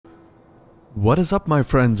What is up, my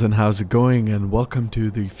friends, and how's it going? And welcome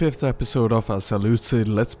to the 5th episode of our Seleucid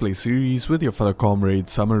Let's Play series with your fellow comrade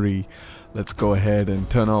Summary. Let's go ahead and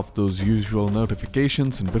turn off those usual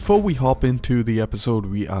notifications, and before we hop into the episode,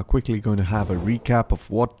 we are quickly going to have a recap of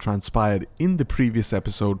what transpired in the previous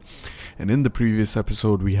episode. And in the previous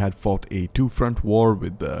episode, we had fought a two-front war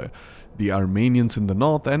with the Armenians in the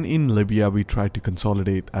north, and in Libya we tried to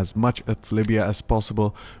consolidate as much of Libya as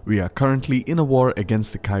possible. We are currently in a war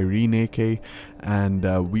against the Kyrenaicae,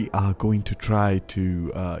 and we are going to try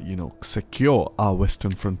to secure our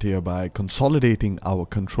western frontier by consolidating our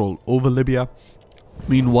control over Libya.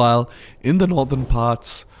 Meanwhile, in the northern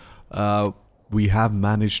parts, we have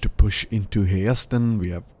managed to push into Hayastan.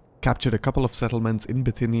 We have captured a couple of settlements in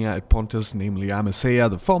Bithynia at Pontus, namely Amasea,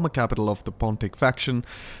 the former capital of the Pontic faction,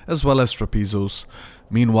 as well as Trapezos.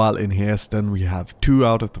 Meanwhile, in Hayastan, we have 2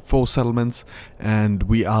 out of the 4 settlements, and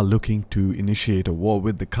we are looking to initiate a war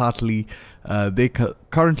with the Kartli. They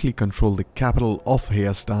currently control the capital of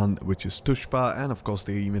Hayastan, which is Tushpa, and of course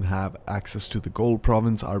they even have access to the gold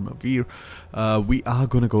province, Armavir. We are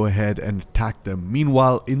going to go ahead and attack them.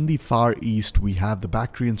 Meanwhile, in the far east, we have the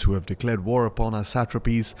Bactrians who have declared war upon our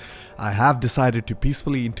satrapies. I have decided to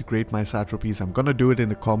peacefully integrate my satrapies. I'm going to do it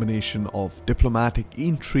in a combination of diplomatic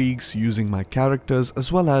intrigues using my characters,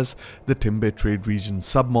 as well as the Timber trade region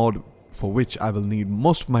submod, for which I will need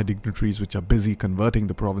most of my dignitaries, which are busy converting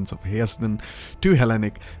the province of Hayastan to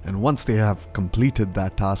Hellenic, and once they have completed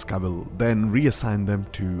that task, I will then reassign them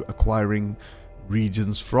to acquiring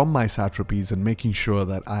regions from my satrapies and making sure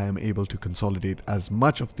that I am able to consolidate as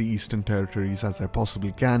much of the eastern territories as I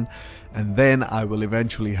possibly can. And then I will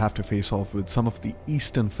eventually have to face off with some of the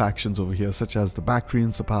eastern factions over here, such as the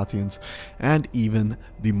Bactrians, the Parthians, and even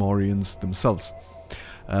the Mauryaans themselves.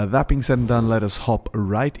 That being said and done, let us hop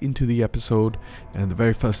right into the episode, and the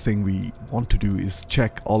very first thing we want to do is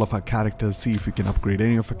check all of our characters, see if we can upgrade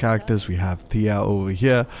any of our characters. We have Thea over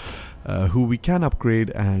here, who we can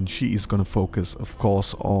upgrade, and she is going to focus, of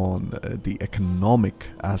course, on the economic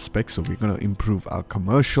aspect. So we're going to improve our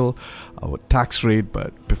commercial, our tax rate.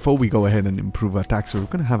 But before we go ahead and improve our tax rate, we're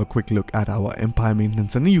going to have a quick look at our empire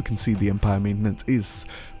maintenance, and you can see the empire maintenance is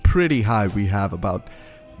pretty high. We have about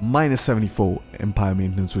minus 74 empire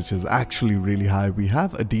maintenance, which is actually really high. We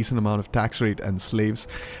have a decent amount of tax rate and slaves.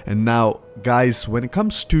 And now, guys, when it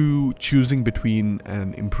comes to choosing between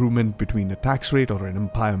an improvement between a tax rate or an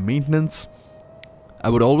empire maintenance, I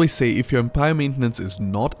would always say if your empire maintenance is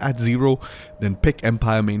not at 0, then pick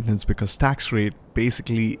empire maintenance, because tax rate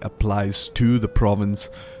basically applies to the province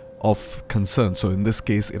of concern. So in this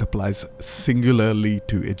case, it applies singularly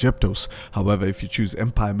to Egyptos. However, if you choose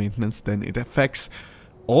empire maintenance, then it affects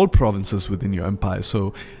all provinces within your empire.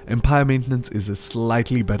 So empire maintenance is a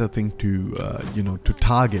slightly better thing to to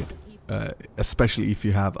target, especially if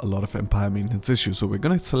you have a lot of empire maintenance issues. So we're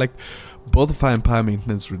going to select both of our empire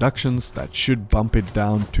maintenance reductions. That should bump it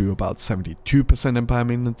down to about 72% empire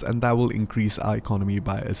maintenance, and that will increase our economy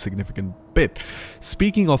by a significant bit.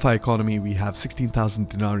 Speaking of our economy, we have 16,000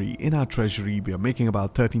 denarii in our treasury. We are making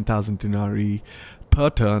about 13,000 denarii per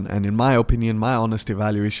turn, and in my opinion, my honest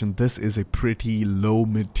evaluation, this is a pretty low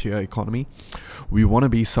mid-tier economy. We want to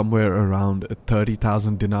be somewhere around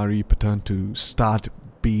 30,000 denarii per turn to start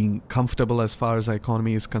being comfortable as far as our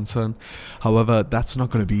economy is concerned. However, that's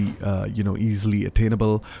not going to be easily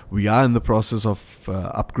attainable. We are in the process of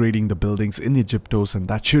upgrading the buildings in Egyptos, and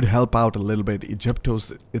that should help out a little bit.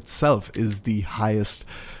 Egyptos itself is the highest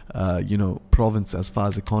province as far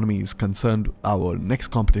as economy is concerned. Our next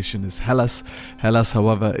competition is Hellas. Hellas,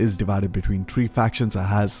 however, is divided between 3 factions. I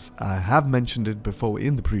have mentioned it before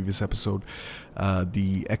in the previous episode.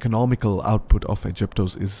 The economical output of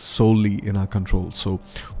Egyptos is solely in our control. So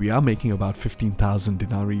we are making about 15,000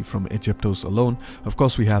 denarii from Egyptos alone. Of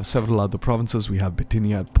course, we have several other provinces. We have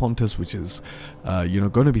Bithynia at Pontus, which is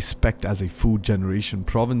going to be spec'd as a food generation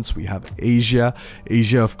province. We have Asia.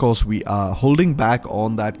 Asia, of course, we are holding back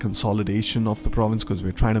on that consolidation of the province because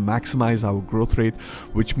we're trying to maximize our growth rate,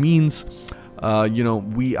 which means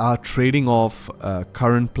we are trading off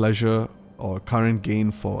current pleasure or current gain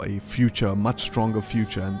for a future, much stronger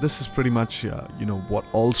future. And this is pretty much what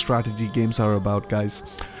all strategy games are about, guys.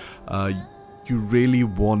 You really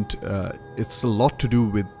want it's a lot to do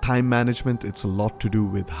with time management. It's a lot to do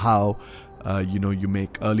with how you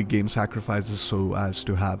make early game sacrifices so as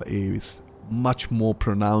to have a much more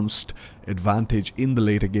pronounced advantage in the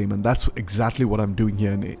later game, and that's exactly what I'm doing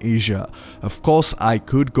here in Asia. Of course, I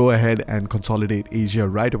could go ahead and consolidate Asia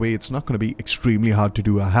right away. It's not going to be extremely hard to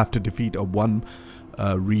do. I have to defeat a one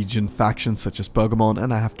region factions such as Pergamon,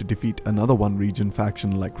 and I have to defeat another one region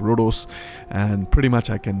faction like Rhodos, and pretty much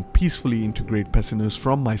I can peacefully integrate Pessinus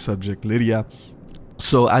from my subject Lydia.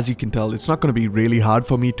 So as you can tell, it's not going to be really hard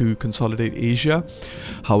for me to consolidate Asia.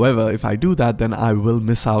 However, if I do that, then I will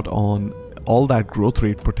miss out on all that growth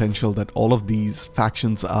rate potential that all of these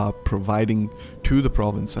factions are providing to the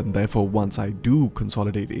province, and therefore once I do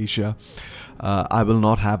consolidate Asia, I will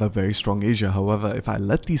not have a very strong Asia. However, if I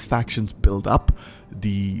let these factions build up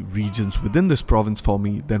the regions within this province for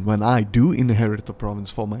me, then when I do inherit the province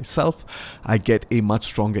for myself, I get a much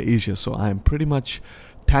stronger Asia. So I am pretty much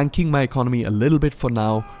tanking my economy a little bit for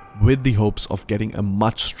now, with the hopes of getting a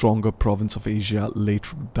much stronger province of Asia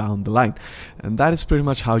later down the line. And that is pretty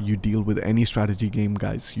much how you deal with any strategy game,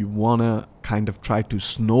 guys. You wanna kind of try to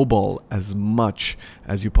snowball as much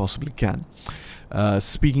as you possibly can.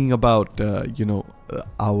 Speaking about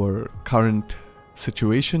our current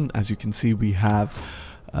situation, as you can see, we have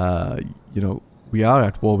we are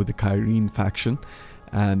at war with the Cairene faction,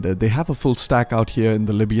 and they have a full stack out here in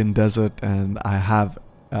the Libyan desert, and I have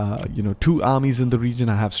two armies in the region.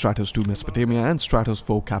 I have Stratos 2 Mesopotamia and Stratos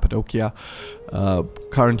 4 Cappadocia.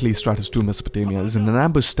 Currently Stratos 2 Mesopotamia is in an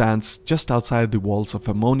ambush stance just outside the walls of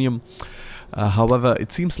Ammonium. However,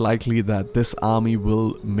 it seems likely that this army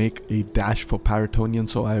will make a dash for Paratonian,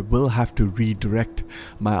 so I will have to redirect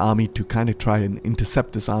my army to kind of try and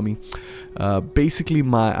intercept this army. Basically,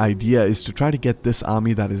 my idea is to try to get this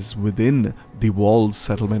army that is within the walls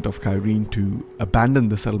settlement of Cairene to abandon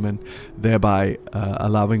the settlement, thereby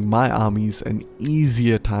allowing my armies an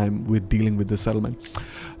easier time with dealing with the settlement.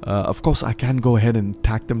 Of course, I can go ahead and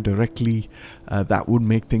attack them directly. That would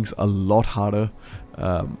make things a lot harder.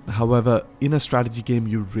 However, in a strategy game,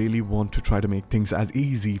 you really want to try to make things as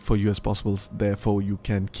easy for you as possible, therefore you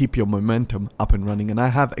can keep your momentum up and running. And I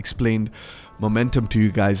have explained momentum to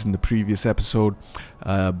you guys in the previous episode.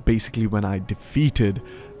 Basically, when I defeated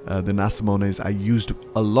the Nasamones, I used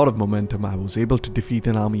a lot of momentum. I was able to defeat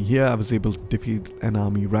an army here, I was able to defeat an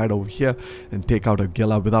army right over here and take out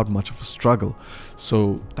Agila without much of a struggle.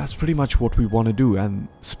 So that's pretty much what we want to do. And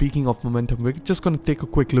speaking of momentum, we're just going to take a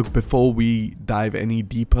quick look before we dive any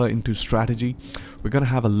deeper into strategy. We're going to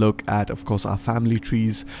have a look at, of course, our family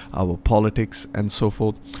trees, our politics, and so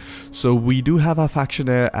forth. So we do have our faction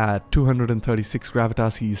heir at 236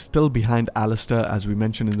 gravitas. He's still behind Alistair, as we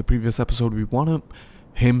mentioned in the previous episode. We want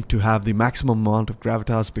him to have the maximum amount of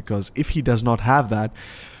gravitas, because if he does not have that,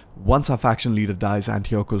 once our faction leader dies,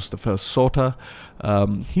 Antiochus the First Sorter,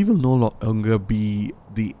 he will no longer be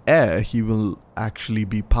the heir. He will actually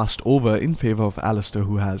be passed over in favor of Alistair,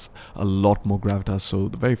 who has a lot more gravitas. So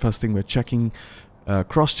the very first thing we're checking,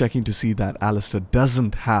 cross-checking to see that Alistair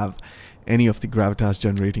doesn't have any of the gravitas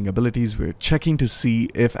generating abilities. We're checking to see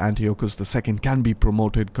if Antiochus II can be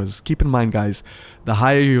promoted, because keep in mind, guys, the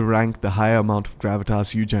higher you rank, the higher amount of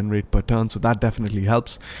gravitas you generate per turn, so that definitely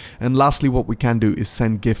helps. And lastly, what we can do is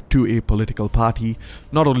send gift to a political party,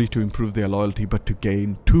 not only to improve their loyalty, but to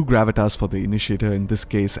gain 2 gravitas for the initiator, in this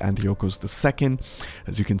case Antiochus II.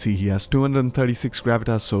 As you can see, he has 236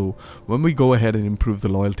 gravitas, so when we go ahead and improve the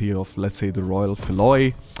loyalty of, let's say, the Royal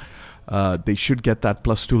Philoi, they should get that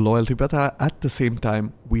 +2 loyalty, but at the same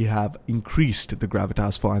time we have increased the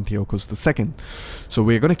gravitas for Antiochus II. So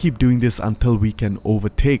we're going to keep doing this until we can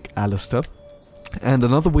overtake Alistair. And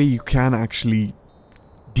another way you can actually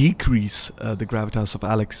decrease the gravitas of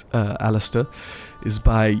Alistair is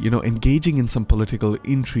by engaging in some political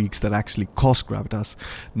intrigues that actually cost gravitas.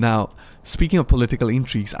 Now, speaking of political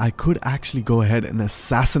intrigues, I could actually go ahead and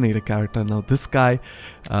assassinate a character. Now this guy,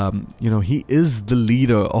 he is the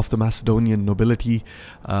leader of the Macedonian nobility.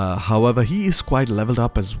 However, he is quite leveled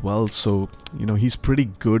up as well, so he's pretty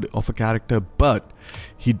good of a character, but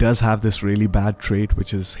he does have this really bad trait,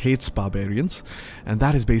 which is hates barbarians, and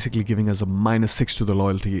that is basically giving us a -6 to the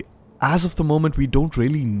loyalty. As of the moment, we don't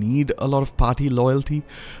really need a lot of party loyalty,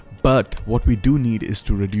 but what we do need is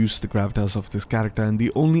to reduce the gravitas of this character, and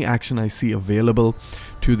the only action I see available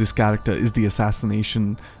to this character is the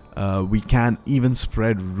assassination. We can even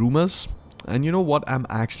spread rumors, and you know what, I'm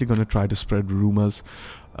actually going to try to spread rumors,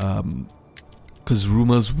 because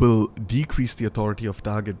rumors will decrease the authority of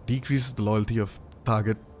target, decrease the loyalty of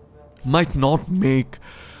target, might not make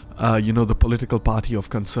the political party of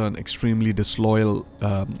concern extremely disloyal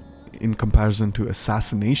in comparison to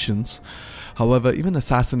assassinations. However, even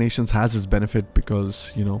assassinations has its benefit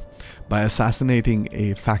because, you know, by assassinating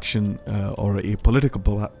a faction or a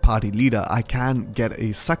political party leader, I can get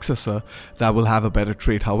a successor that will have a better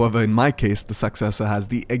trait. However, in my case, the successor has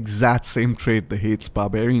the exact same trait, the hates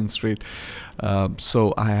barbarians trait.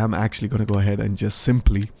 So I am actually going to go ahead and just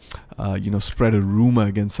simply, you know, spread a rumor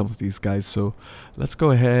against some of these guys. So let's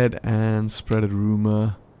go ahead and spread a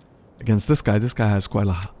rumor against this guy. This guy has quite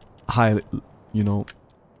a high, you know,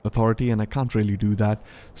 authority, and I can't really do that.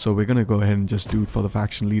 So we're going to go ahead and just do it for the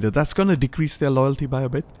faction leader. That's going to decrease their loyalty by a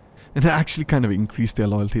bit, and actually kind of increase their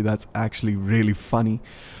loyalty. That's actually really funny.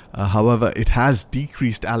 However, it has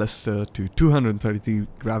decreased Alistair to 233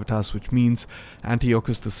 gravitas, which means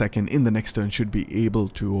Antiochus II in the next turn should be able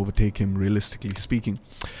to overtake him, realistically speaking.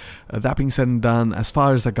 That being said and done, as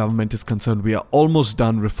far as the government is concerned, we are almost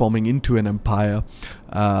done reforming into an empire,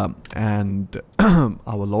 and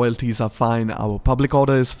our loyalties are fine, our public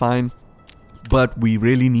order is fine, but we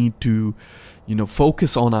really need to, you know,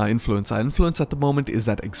 focus on our influence. Our influence at the moment is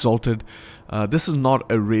at Exalted. This is not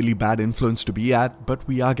a really bad influence to be at, but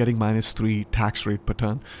we are getting -3 tax rate per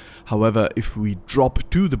turn. However, if we drop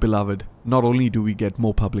to the Beloved, not only do we get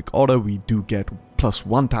more public order, we do get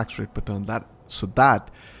 +1 tax rate per turn. That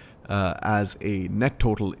as a net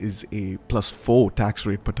total is a +4 tax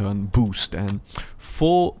rate per turn boost, and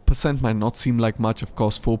 4% might not seem like much. Of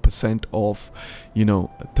course, 4% of, you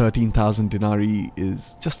know, 13,000 denarii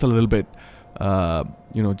is just a little bit,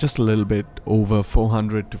 you know, just a little bit over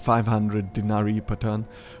 400 to 500 denarii per turn.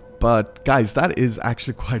 But guys, that is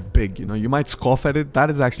actually quite big. You know, you might scoff at it.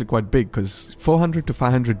 That is actually quite big, because 400 to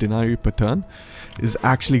 500 denarii per turn is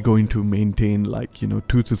actually going to maintain, like, you know,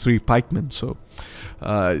 2 to 3 pikemen. So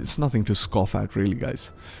it's nothing to scoff at, really,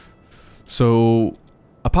 guys. So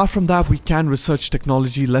apart from that, we can research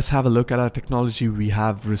technology. Let's have a look at our technology. We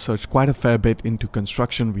have researched quite a fair bit into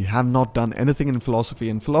construction. We have not done anything in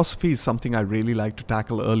philosophy, and philosophy is something I really like to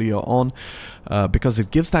tackle earlier on, because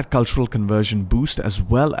it gives that cultural conversion boost, as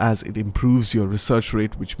well as it improves your research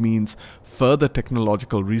rate, which means further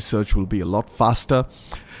technological research will be a lot faster.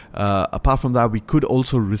 Apart from that, we could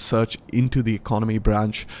also research into the economy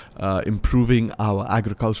branch, improving our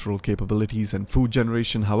agricultural capabilities and food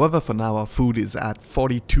generation. However, for now, our food is at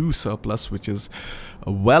 42 surplus, which is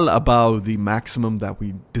well above the maximum that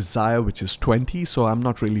we desire, which is 20. So I'm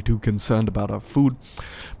not really too concerned about our food.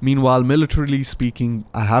 Meanwhile, militarily speaking,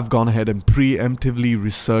 I have gone ahead and preemptively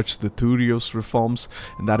researched the Thureos reforms,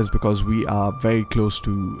 and that is because we are very close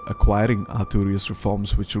to acquiring our Thureos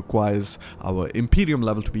reforms, which requires our Imperium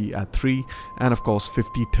level to be at 3, and of course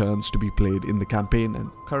 50 turns to be played in the campaign. And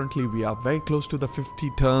currently we are very close to the 50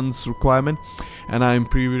 turns requirement, and our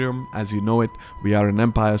Imperium, as you know it, we are an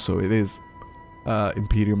empire, so it is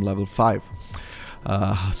Imperium level 5.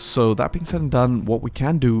 So that being said and done, what we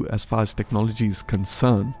can do as far as technology is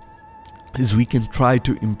concerned is we can try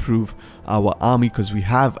to improve our army, because we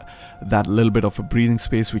have that little bit of a breathing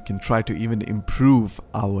space. We can try to even improve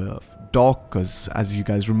our dock, because as you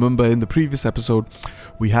guys remember in the previous episode,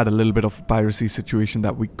 we had a little bit of a piracy situation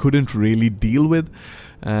that we couldn't really deal with,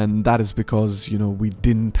 and that is because, you know, we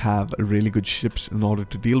didn't have a really good ships in order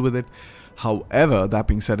to deal with it. However, that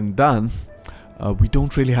being said and done, we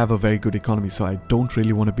don't really have a very good economy, so I don't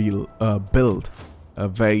really want to build a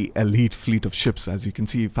very elite fleet of ships. As you can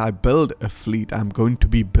see, if I build a fleet, I'm going to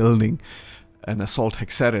be building an assault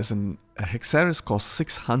Hexeris, and a Hexeris costs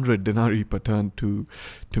 600 denarii per turn to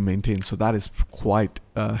maintain, so that is quite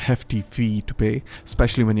a hefty fee to pay,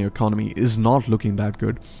 especially when your economy is not looking that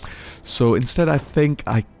good. So instead, I think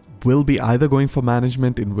I will be either going for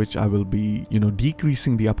management, in which I will be, you know,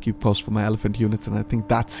 decreasing the upkeep cost for my elephant units, and I think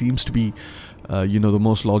that seems to be you know, the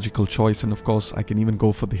most logical choice. And of course, I can even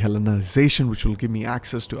go for the Hellenization, which will give me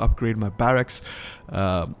access to upgrade my barracks,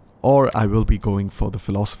 or I will be going for the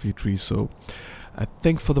philosophy tree. So I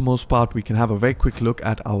think for the most part, we can have a very quick look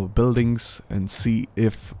at our buildings and see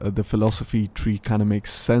if the philosophy tree kind of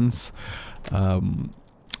makes sense.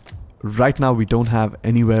 Right now, we don't have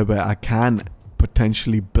anywhere where I can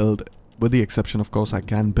potentially build, with the exception, of course, I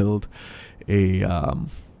can build a,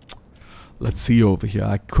 let's see over here,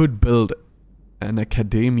 I could build an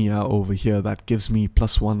academia over here that gives me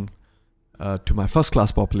 +1 to my first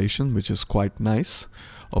class population, which is quite nice,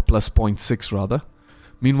 or +0.6 rather.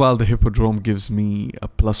 Meanwhile, the Hippodrome gives me a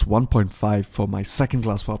plus 1.5 for my second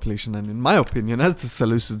class population, and in my opinion, as the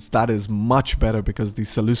Seleucids, that is much better because the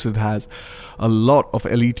Seleucid has a lot of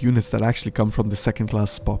elite units that actually come from the second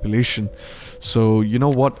class population. So you know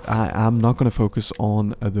what, I'm not going to focus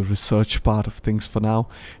on the research part of things for now.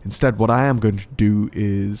 Instead, what I am going to do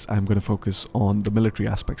is I'm going to focus on the military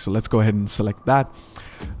aspect. So let's go ahead and select that.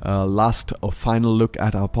 Last or final look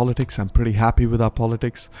at our politics. I'm pretty happy with our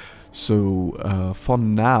politics. So for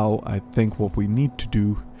now, I think what we need to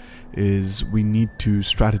do is we need to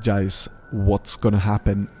strategize what's going to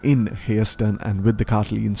happen in Hayastan and with the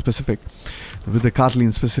Kartli in specific. With the Kartli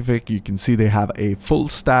in specific, you can see they have a full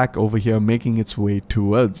stack over here making its way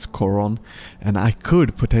towards Coron, and I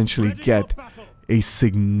could potentially get a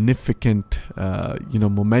significant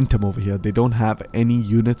momentum over here. They don't have any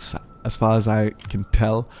units as far as I can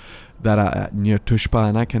tell that are near Tushpa,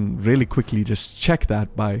 and I can really quickly just check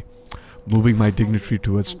that by moving my dignitary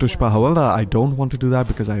towards Tushpa. However, I don't want to do that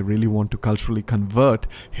because I really want to culturally convert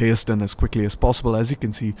Hayastan as quickly as possible. As you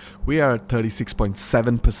can see, we are at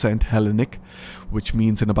 36.7% Hellenic, which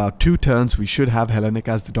means in about 2 turns we should have Hellenic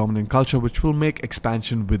as the dominant culture, which will make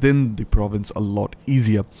expansion within the province a lot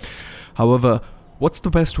easier. However, what's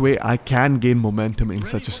the best way I can gain momentum in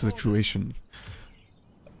such a situation?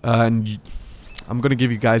 And I'm going to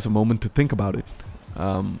give you guys a moment to think about it.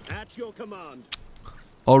 At your command.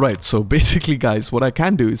 Alright, so basically guys, what I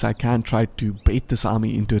can do is I can try to bait this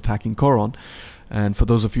army into attacking Coron. And for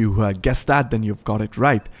those of you who had guessed that, then you've got it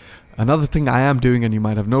right. Another thing I am doing, and you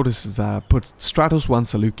might have noticed, is that I put Stratos 1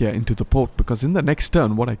 Seleucia into the port, because in the next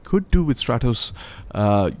turn, what I could do with Stratos,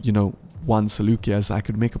 1 Seleucia is I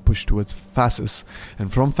could make a push towards Phasis,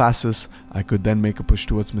 and from Phasis I could then make a push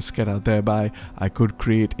towards Misketa. Thereby I could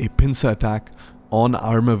create a pincer attack on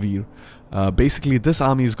Armavir. Basically this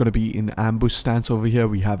army is going to be in ambush stance over here.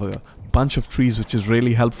 We have a bunch of trees, which is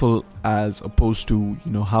really helpful as opposed to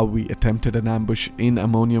how we attempted an ambush in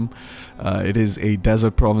Ammonium. It is a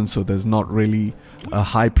desert province, so there's not really a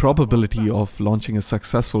high probability of launching a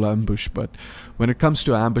successful ambush, but when it comes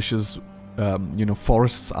to ambushes,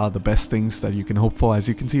 forests are the best things that you can hope for. As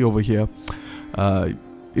you can see over here,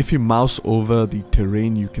 if you mouse over the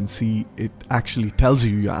terrain, you can see it actually tells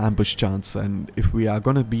you your ambush chance, and if we are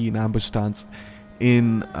going to be in ambush stance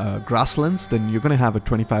in grasslands, then you're going to have a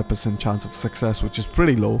 25% chance of success, which is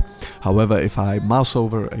pretty low. However, if I mouse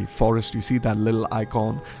over a forest, you see that little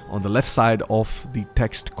icon on the left side of the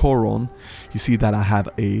text Coron, you see that I have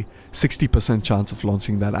a 60% chance of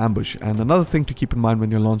launching that ambush. And another thing to keep in mind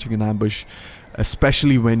when you're launching an ambush,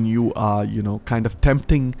 especially when you are kind of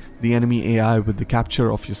tempting the enemy AI with the capture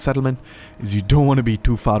of your settlement, is you don't want to be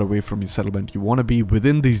too far away from your settlement. You want to be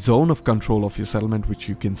within the zone of control of your settlement, which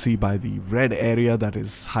you can see by the red area that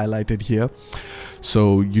is highlighted here.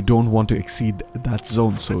 So you don't want to exceed that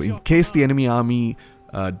zone. So in case the enemy army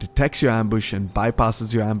detects your ambush and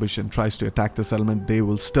bypasses your ambush and tries to attack the settlement, they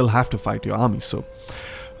will still have to fight your army. So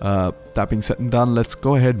that being said and done, let's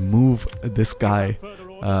go ahead and move this guy,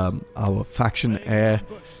 our faction heir,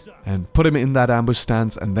 and put him in that ambush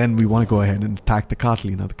stance, and then we want to go ahead and attack the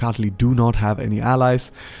Kartli. Now the Kartli do not have any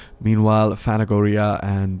allies. Meanwhile, Phanagoria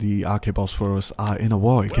and the Archebosphorus are in a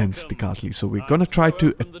war against the Kartli, so we're going to try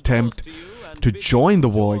to attempt to join the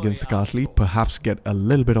war against the Kartli, perhaps get a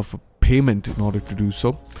little bit of a payment in order to do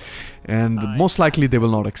so, and most likely they will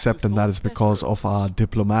not accept, and that is because of our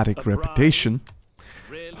diplomatic reputation.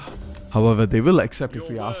 However, they will accept if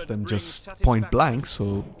we ask them just point blank,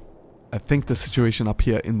 so I think the situation up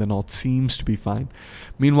here in the north seems to be fine.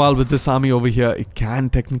 Meanwhile, with this army over here, it can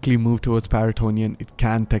technically move towards Paratonian, it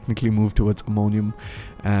can technically move towards Ammonium,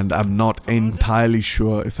 and I'm not entirely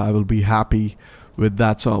sure if I will be happy with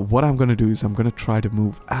that. So what I'm going to do is I'm going to try to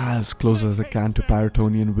move as close as I can to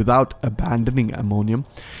Paratonian without abandoning Ammonium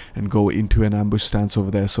and go into an ambush stance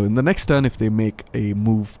over there. So in the next turn, if they make a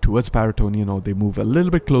move towards Paratonian, or they move a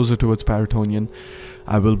little bit closer towards Paratonian,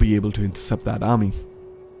 I will be able to intercept that army.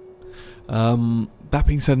 That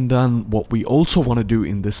being said and done, what we also want to do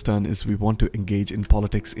in this turn is we want to engage in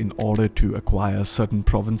politics in order to acquire certain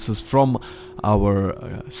provinces from our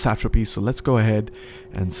satrapy. So let's go ahead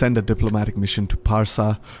and send a diplomatic mission to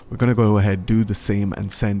Parsa. We're going to go ahead, do the same, and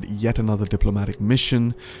send yet another diplomatic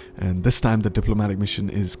mission. And this time the diplomatic mission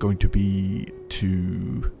is going to be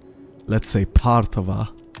to, let's say,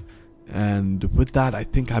 Parthava. And with that, I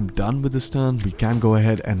think I'm done with this turn. We can go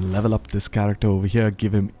ahead and level up this character over here,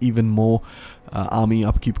 give him even more army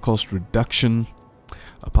upkeep cost reduction.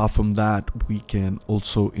 Apart from that, we can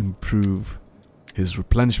also improve his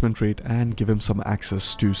replenishment rate, and give him some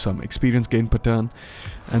access to some experience gain per turn.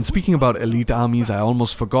 And speaking about elite armies, I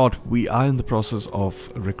almost forgot, we are in the process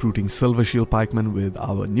of recruiting Silver Shield Pikemen with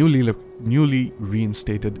our newly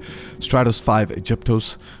reinstated Stratos 5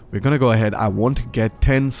 Egyptos. We're gonna go ahead. I want to get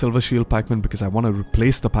 10 Silver Shield Pikemen because I want to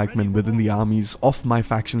replace the pikemen within the armies of my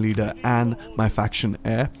faction leader and my faction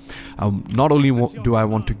heir. Not only do I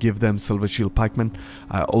want to give them Silver Shield Pikemen,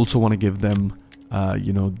 I also want to give them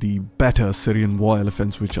you know, the better Syrian war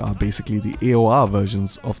elephants, which are basically the AOR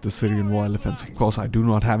versions of the Syrian war elephants. Of course, I do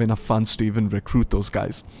not have enough funds to even recruit those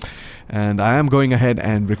guys. And I am going ahead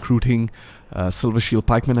and recruiting Silver Shield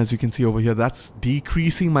Pikemen, as you can see over here. That's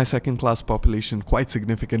decreasing my second class population quite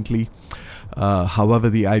significantly. However,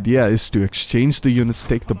 the idea is to exchange the units,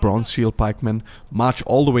 take the Bronze Shield Pikemen, march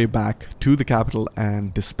all the way back to the capital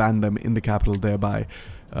and disband them in the capital, thereby,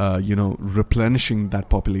 you know, replenishing that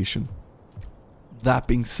population. That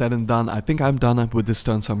being said and done, I think I'm done with this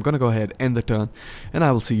turn, so I'm going to go ahead, end the turn, and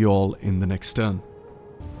I will see you all in the next turn.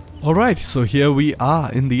 Alright, so here we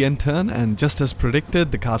are in the end turn, and just as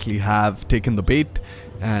predicted, the Kartli have taken the bait,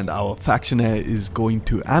 and our faction heir is going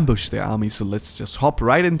to ambush their army, so let's just hop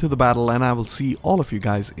right into the battle, and I will see all of you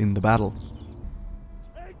guys in the battle.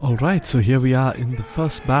 Alright, so here we are in the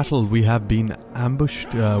first battle. We have been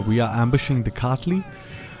ambushed, we are ambushing the Kartli.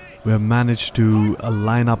 We have managed to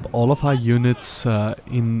line up all of our units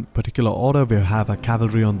in particular order. We have our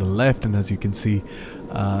cavalry on the left, and as you can see,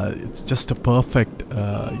 it's just a perfect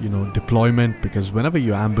you know, deployment, because whenever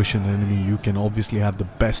you ambush an enemy, you can obviously have the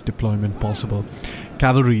best deployment possible.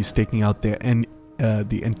 Cavalry is taking out their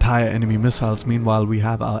the entire enemy missiles. Meanwhile, we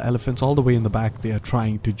have our elephants all the way in the back. They are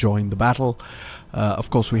trying to join the battle. Of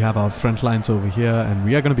course, we have our front lines over here, and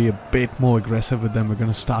we are going to be a bit more aggressive with them. We're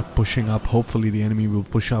going to start pushing up. Hopefully the enemy will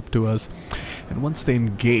push up to us, and once they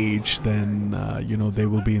engage, then you know, they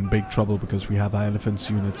will be in big trouble, because we have our elephants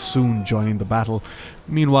units soon joining the battle.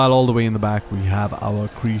 Meanwhile, all the way in the back, we have our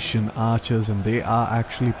Cretan archers, and they are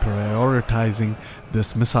actually prioritizing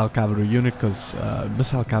this missile cavalry unit, because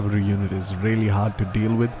missile cavalry unit is really hard to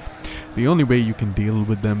deal with. The only way you can deal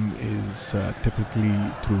with them is typically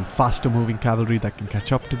through faster moving cavalry that can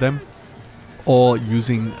catch up to them, or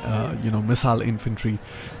using you know, missile infantry,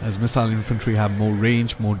 as missile infantry have more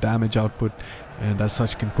range, more damage output, and as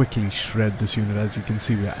such can quickly shred this unit. As you can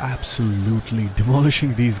see, we are absolutely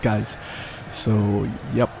demolishing these guys. So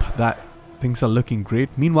yep, that things are looking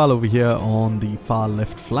great. Meanwhile, over here on the far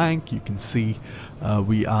left flank, you can see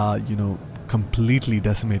we are, you know, completely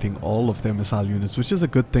decimating all of their missile units, which is a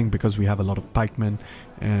good thing, because we have a lot of pikemen,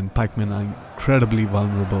 and pikemen are incredibly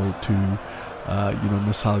vulnerable to you know,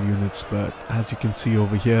 missile units. But as you can see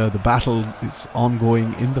over here, the battle is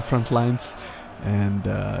ongoing in the front lines, and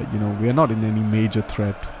you know, we are not in any major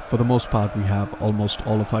threat. For the most part, we have almost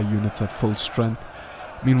all of our units at full strength.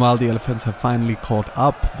 Meanwhile, the elephants have finally caught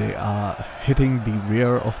up. They are hitting the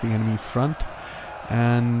rear of the enemy front,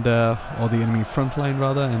 and or the enemy front line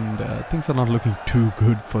rather, and things are not looking too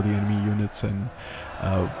good for the enemy units. And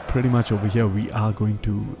pretty much over here, we are going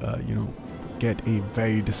to you know, get a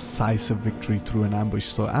very decisive victory through an ambush.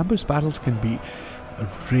 So ambush battles can be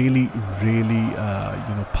really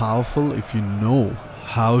you know, powerful if you know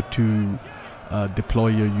how to deploy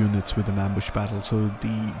your units with an ambush battle. So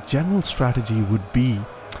the general strategy would be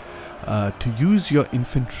to use your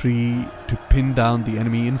infantry to pin down the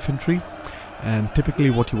enemy infantry, and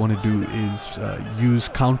typically what you want to do is use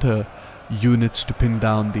counter units to pin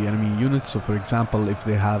down the enemy units. So for example, if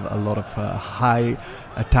they have a lot of high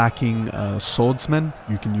attacking swordsmen,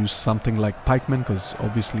 you can use something like pikemen, because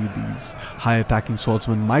obviously these high attacking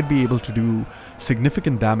swordsmen might be able to do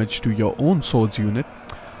significant damage to your own swords unit.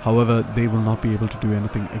 However, they will not be able to do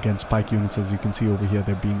anything against pike units. As you can see over here,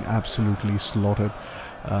 they're being absolutely slaughtered.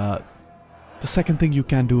 The second thing you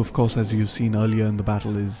can do, of course, as you've seen earlier in the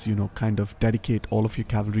battle, is, you know, kind of dedicate all of your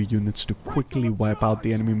cavalry units to quickly wipe out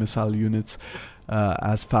the enemy missile units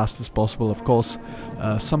as fast as possible. Of course,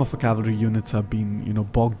 some of the cavalry units have been, you know,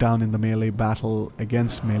 bogged down in the melee battle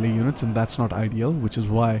against melee units, and that's not ideal, which is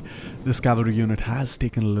why this cavalry unit has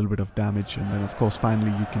taken a little bit of damage. And then, of course,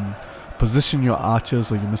 finally you can position your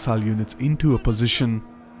archers or your missile units into a position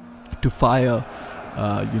to fire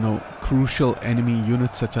you know, crucial enemy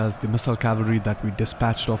units such as the missile cavalry that we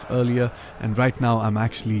dispatched off earlier. And right now I'm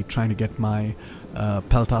actually trying to get my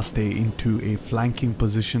peltaste into a flanking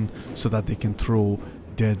position so that they can throw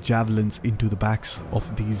their javelins into the backs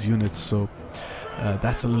of these units. So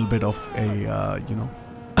that's a little bit of a you know,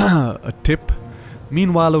 a tip.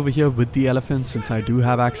 Meanwhile, over here with the elephants, since I do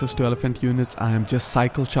have access to elephant units, I am just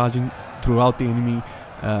cycle charging throughout the enemy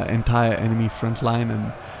entire enemy front line,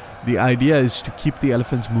 and The idea is to keep the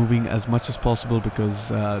elephants moving as much as possible because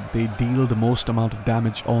they deal the most amount of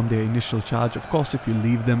damage on their initial charge. Of course, if you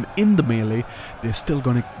leave them in the melee, they're still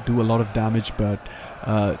going to do a lot of damage, but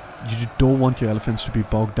you don't want your elephants to be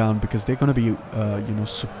bogged down because they're going to be you know,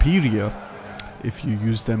 superior if you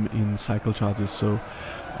use them in cycle charges. So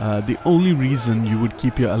the only reason you would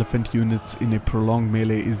keep your elephant units in a prolonged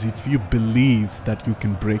melee is if you believe that you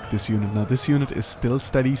can break this unit. Now this unit is still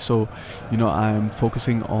steady, so you know, I am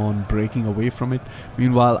focusing on breaking away from it.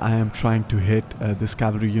 Meanwhile, I am trying to hit this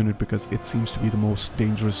cavalry unit because it seems to be the most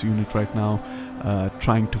dangerous unit right now,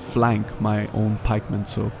 trying to flank my own pikemen.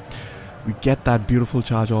 So we get that beautiful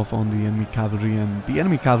charge off on the enemy cavalry, and the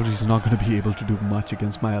enemy cavalry is not going to be able to do much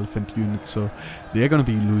against my elephant unit, so they are going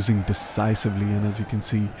to be losing decisively. And as you can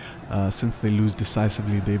see, since they lose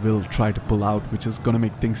decisively, they will try to pull out, which is going to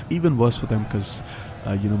make things even worse for them because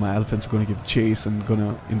you know, my elephants are going to give chase and going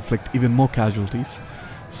to inflict even more casualties.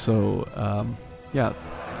 So yeah.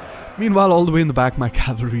 Meanwhile, all the way in the back, my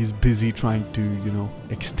cavalry is busy trying to, you know,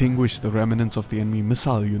 extinguish the remnants of the enemy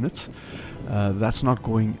missile units. That's not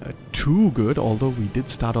going too good, although we did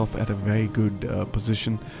start off at a very good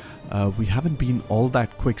position. We haven't been all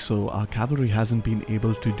that quick, so our cavalry hasn't been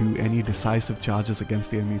able to do any decisive charges against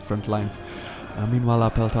the enemy front lines. Meanwhile,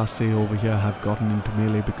 our peltastae over here have gotten into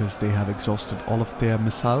melee because they have exhausted all of their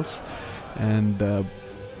missiles. And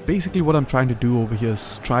basically what I'm trying to do over here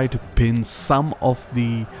is try to pin some of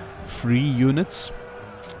the free units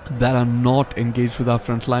that are not engaged with our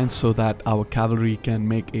front lines so that our cavalry can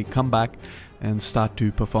make a comeback and start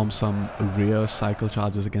to perform some rear cycle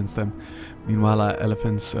charges against them. Meanwhile, our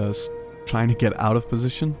elephants are trying to get out of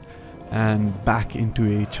position and back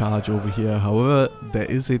into a charge over here. However, there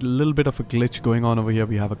is a little bit of a glitch going on over here.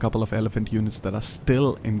 We have a couple of elephant units that are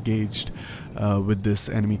still engaged with this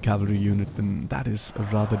enemy cavalry unit, and that is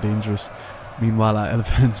rather dangerous. Meanwhile, our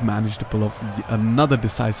elephants managed to pull off another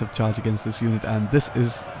decisive charge against this unit, and this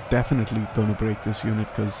is definitely going to break this unit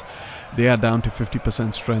because they are down to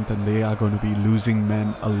 50% strength and they are going to be losing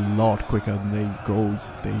men a lot quicker. And there you go,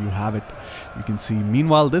 there you have it. You can see,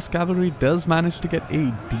 meanwhile, this cavalry does manage to get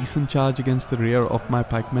a decent charge against the rear of my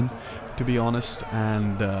pikemen, to be honest,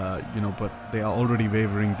 and you know, but they are already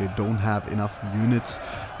wavering. They don't have enough units.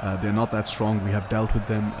 They're not that strong. We have dealt with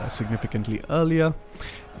them significantly earlier,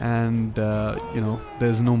 and you know,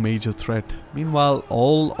 there's no major threat. Meanwhile,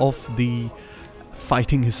 all of the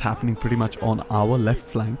fighting is happening pretty much on our left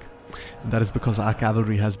flank, and that is because our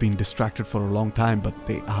cavalry has been distracted for a long time, but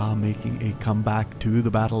they are making a comeback to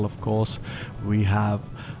the battle. Of course, we have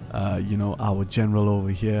you know, our general over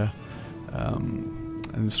here,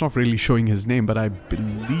 and it's not really showing his name, but I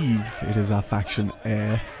believe it is our faction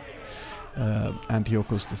heir,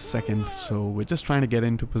 Antiochus II. So we're just trying to get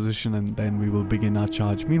into position and then we will begin our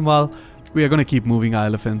charge. Meanwhile, we are going to keep moving our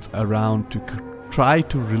elephants around to try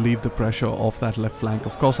to relieve the pressure off that left flank.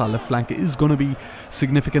 Of course, our left flank is going to be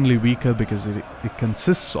significantly weaker because it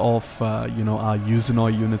consists of you know, our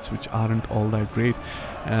Usinoi units, which aren't all that great,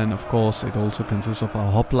 and of course it also consists of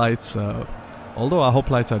our hoplites. Although our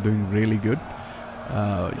hoplites are doing really good,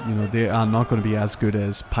 you know, they are not going to be as good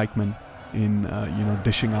as pikemen in you know,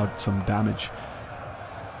 dishing out some damage.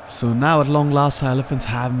 So now at long last, our elephants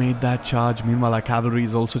have made that charge. Meanwhile, our cavalry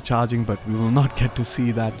is also charging, but we will not get to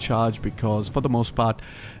see that charge because for the most part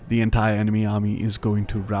the entire enemy army is going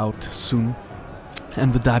to rout soon.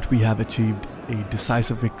 And with that, we have achieved a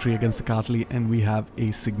decisive victory against the Kartli, and we have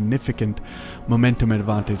a significant momentum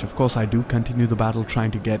advantage. Of course, I do continue the battle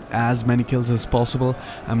trying to get as many kills as possible.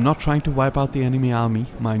 I'm not trying to wipe out the enemy army,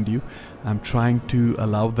 mind you. I'm trying to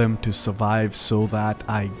allow them to survive so that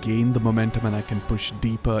I gain the momentum and I can push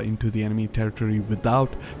deeper into the enemy territory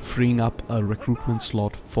without freeing up a recruitment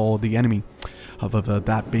slot for the enemy. However,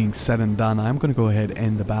 that being said and done, I'm going to go ahead and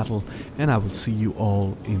end the battle, and I will see you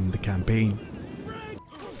all in the campaign.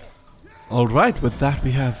 Alright, with that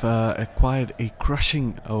we have acquired a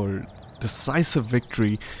crushing or decisive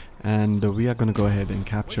victory, and we are going to go ahead and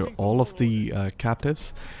capture all of the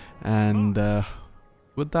captives, and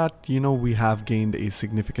with that, you know, we have gained a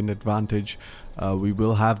significant advantage. We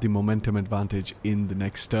will have the momentum advantage in the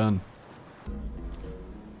next turn.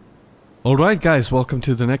 Alright guys, welcome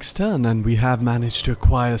to the next turn, and we have managed to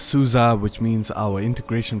acquire Susa, which means our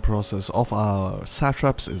integration process of our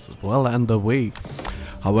satraps is well underway.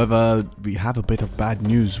 However, we have a bit of bad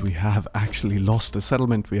news. We have actually lost a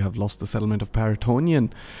settlement. We have lost the settlement of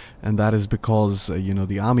Paratonian, and that is because, you know,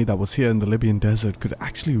 the army that was here in the Libyan desert could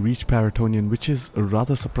actually reach Paratonian, which is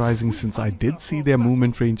rather surprising since I did see their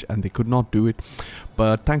movement range and they could not do it.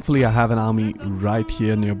 But thankfully I have an army right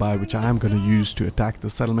here nearby which I am going to use to attack the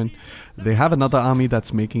settlement. They have another army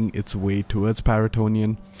that's making its way towards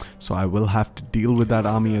Paratonian, so I will have to deal with that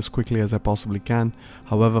army as quickly as I possibly can.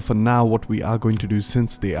 However, for now what we are going to do,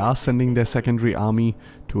 since they are sending their secondary army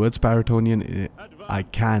towards Paratonian, I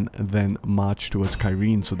can then march towards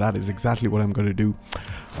Kyrene, so that is exactly what I'm going to do.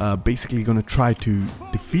 Basically going to try to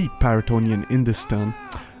defeat Paratonian in this turn,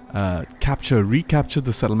 recapture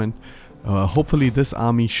the settlement. Hopefully this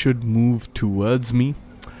army should move towards me,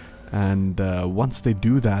 and once they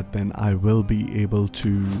do that, then I will be able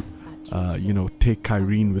to you know, take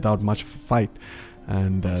Kyrene without much fight,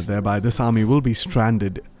 and thereby this army will be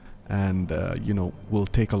stranded and you know, will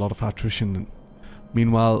take a lot of attrition.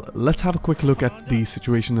 Meanwhile, let's have a quick look at the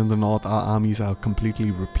situation in the north. Our armies are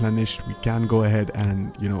completely replenished. We can go ahead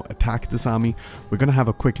and, you know, attack this army. We're gonna have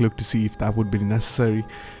a quick look to see if that would be necessary,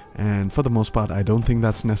 and for the most part I don't think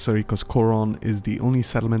that's necessary, because Coron is the only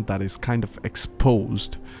settlement that is kind of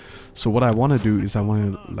exposed. So what I want to do is I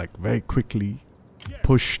want to like very quickly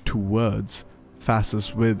push towards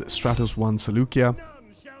Phasis with Stratos 1 Seleucia.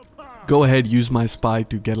 Go ahead, use my spy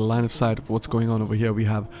to get a line of sight of what's going on over here. We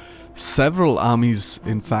have several armies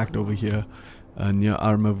in fact over here near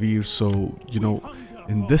Armavir, so you know,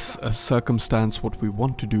 in this circumstance what we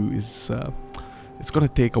want to do is it's gonna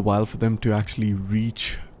take a while for them to actually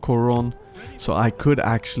reach Coron, so I could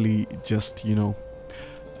actually just, you know,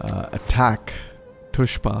 attack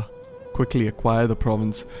Tushpa, quickly acquire the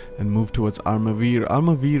province and move towards Armavir.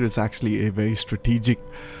 Armavir is actually a very strategic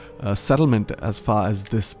settlement as far as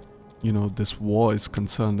this, you know, this war is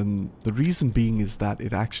concerned, and the reason being is that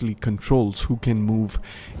it actually controls who can move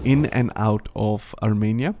in and out of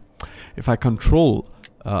Armenia. If I control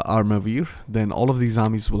Armavir, then all of these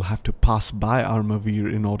armies will have to pass by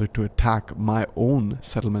Armavir in order to attack my own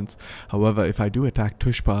settlements. However, if I do attack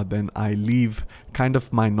Tushpa, then I leave kind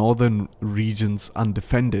of my northern regions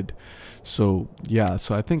undefended. So yeah,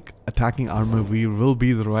 so I think attacking Armavir will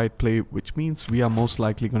be the right play, which means we are most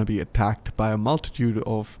likely going to be attacked by a multitude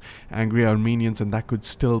of angry Armenians, and that could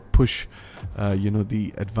still push you know,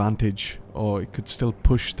 the advantage, or it could still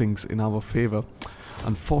push things in our favor.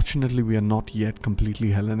 Unfortunately, we are not yet completely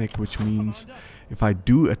Hellenic, which means if I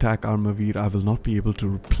do attack Armavir, I will not be able to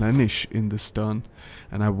replenish in this turn,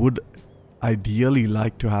 and I would ideally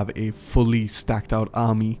like to have a fully stacked out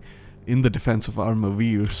army in the defense of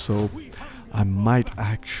Armavir. So I might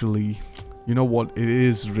actually, you know what, it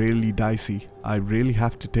is really dicey. I really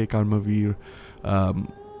have to take Armavir,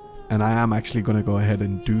 and I am actually going to go ahead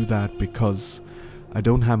and do that because I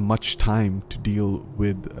don't have much time to deal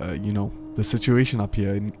with you know, the situation up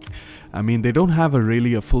here. I mean, they don't have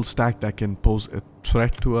really a full stack that can pose a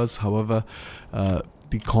threat to us. However,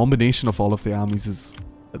 the combination of all of the armies is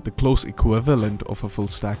the close equivalent of a full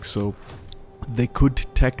stack, so they could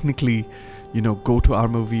technically, you know, go to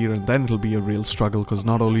Armavir, and then it'll be a real struggle, because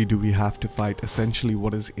not only do we have to fight essentially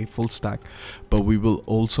what is a full stack, but we will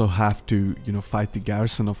also have to, you know, fight the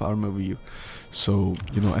garrison of Armavir. So,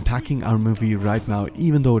 you know, attacking Armavir right now,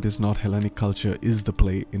 even though it is not Hellenic culture, is the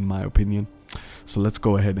play in my opinion. So let's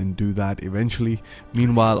go ahead and do that eventually.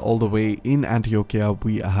 Meanwhile, all the way in Antiochia,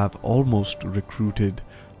 we have almost recruited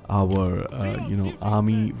our you know,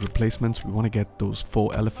 army replacements. We want to get those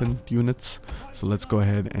 4 elephant units, so let's go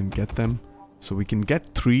ahead and get them. So we can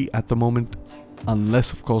get 3 at the moment,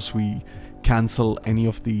 unless of course we cancel any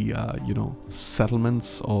of the you know,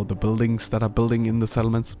 settlements or the buildings that are building in the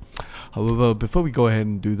settlements. However, before we go ahead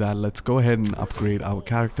and do that, let's go ahead and upgrade our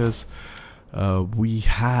characters. We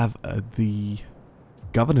have the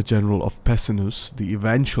Governor General of Pessinus, the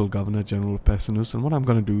eventual Governor General of Pessinus, and what I'm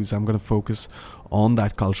going to do is I'm going to focus on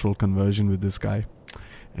that cultural conversion with this guy.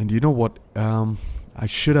 And you know what, I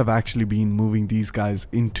should have actually been moving these guys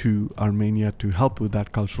into Armenia to help with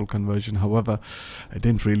that cultural conversion. However, I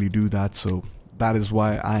didn't really do that, so that is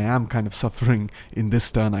why I am kind of suffering in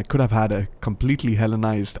this turn. I could have had a completely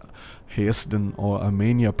Hellenized Hayasden or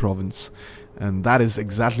Armenia province, and that is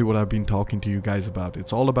exactly what I've been talking to you guys about.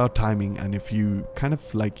 It's all about timing, and if you kind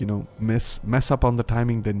of like, you know, mess up on the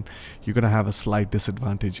timing, then you're gonna have a slight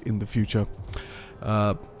disadvantage in the future.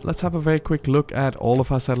 Let's have a very quick look at all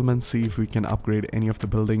of our settlements, see if we can upgrade any of the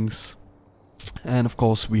buildings. And of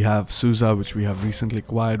course we have Susa, which we have recently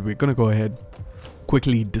acquired. We're gonna go ahead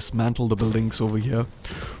quickly dismantle the buildings over here.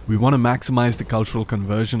 We want to maximize the cultural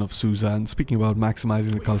conversion of Susa. And speaking about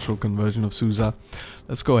maximizing the cultural conversion of Susa,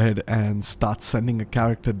 let's go ahead and start sending a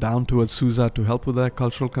character down towards Susa to help with that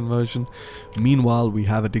cultural conversion. Meanwhile, we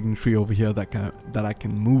have a dignitary over here that I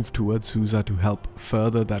can move towards Susa to help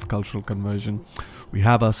further that cultural conversion. We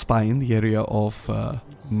have a spy in the area of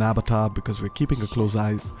Nabata because we're keeping a close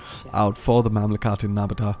eyes out for the Mamlukat in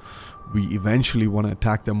Nabata. We eventually want to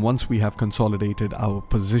attack them once we have consolidated our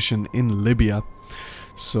position in Libya.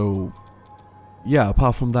 So yeah,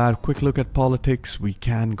 apart from that, quick look at politics. We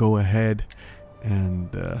can go ahead and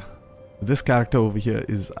this character over here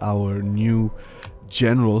is our new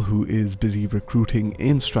general who is busy recruiting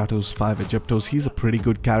in Stratos 5 Egyptos. He's a pretty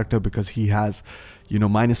good character because he has, you know,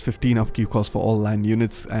 -15 upkeep cost for all land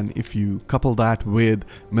units, and if you couple that with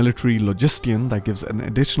military logistian that gives an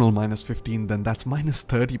additional -15, then that's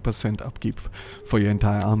 -30% upkeep for your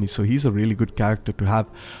entire army. So he's a really good character to have.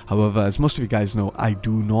 However, as most of you guys know, I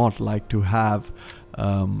do not like to have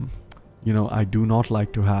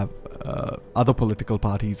other political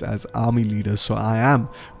parties as army leaders, so I am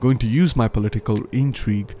going to use my political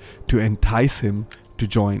intrigue to entice him to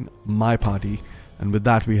join my party. And with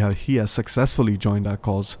that, he has successfully joined our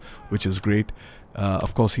cause, which is great.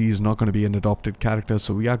 Of course, he is not going to be an adopted character,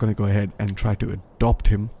 so we are going to go ahead and try to adopt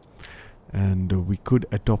him. And we could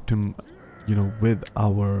adopt him, you know, with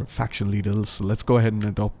our faction leaders. So let's go ahead and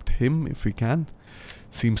adopt him if we can.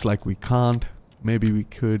 Seems like we can't. Maybe we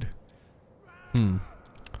could.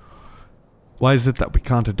 Why is it that we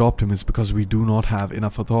can't adopt him? Is because we do not have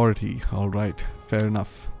enough authority. Alright, fair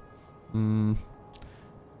enough.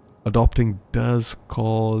 Adopting does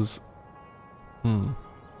cause... We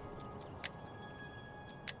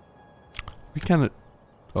can...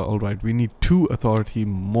 Alright, we need 2 authority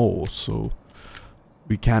more, so...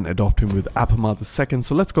 We can adopt him with Apama II.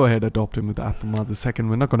 So let's go ahead and adopt him with Apama II.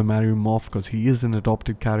 We're not going to marry him off because he is an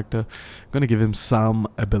adopted character. I'm going to give him some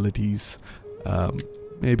abilities.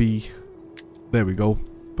 Maybe... There we go.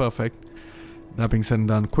 Perfect. That being said and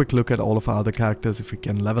done, quick look at all of our other characters. If we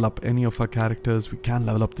can level up any of our characters, we can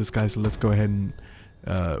level up this guy, so let's go ahead and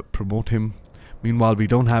promote him. Meanwhile, we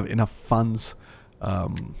don't have enough funds,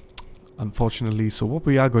 unfortunately, so what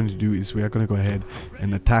we are going to do is we are going to go ahead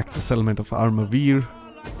and attack the settlement of Armavir.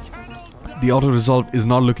 The auto-resolve is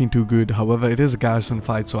not looking too good, however it is a garrison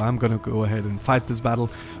fight, so I'm going to go ahead and fight this battle.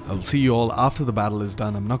 I will see you all after the battle is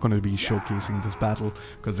done. I'm not going to be showcasing this battle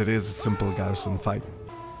because it is a simple garrison fight.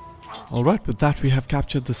 Alright, with that we have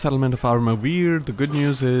captured the settlement of Armavir. The good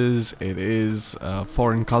news is it is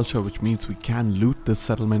foreign culture, which means we can loot this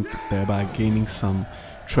settlement, thereby gaining some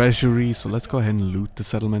treasury. So let's go ahead and loot the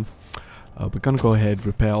settlement. We're going to go ahead,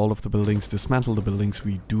 repair all of the buildings, dismantle the buildings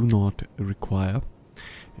we do not require.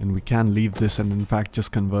 And we can leave this and in fact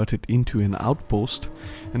just convert it into an outpost.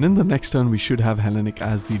 And in the next turn we should have Hellenic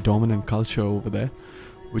as the dominant culture over there,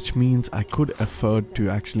 which means I could afford to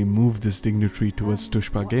actually move this dignitary towards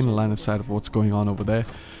Tushpa, gain a line of sight of what's going on over there.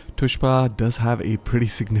 Tushpa does have a pretty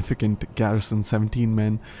significant garrison, 17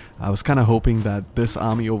 men. I was kind of hoping that this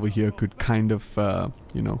army over here could kind of,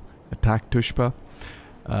 you know, attack Tushpa.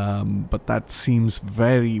 But that seems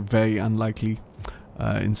very, very unlikely.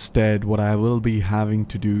 Instead, what I will be having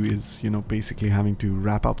to do is, you know, basically having to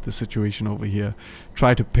wrap up the situation over here,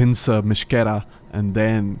 try to pincer Mishkera, and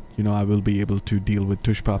then, you know, I will be able to deal with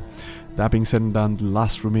Tushpa. That being said and done, the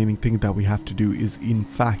last remaining thing that we have to do is, in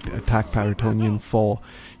fact, attack Paratonian for,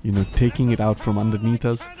 you know, taking it out from underneath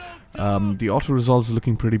us. The auto-resolve is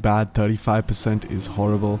looking pretty bad. 35% is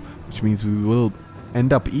horrible, which means we will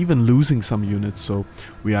end up even losing some units, so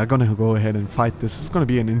we are going to go ahead and fight this. It's going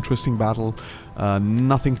to be an interesting battle.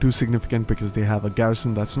 Nothing too significant because they have a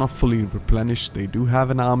garrison that's not fully replenished. They do have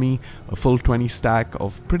an army, a full 20 stack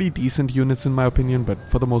of pretty decent units in my opinion, but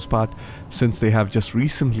for the most part, since they have just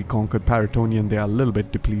recently conquered Paratonian, they are a little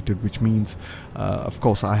bit depleted, which means of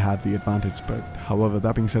course I have the advantage. But however,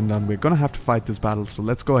 that being said and done, we're gonna have to fight this battle, so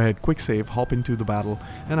let's go ahead, quick save, hop into the battle,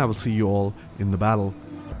 and I will see you all in the battle.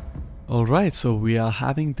 Alright, so we are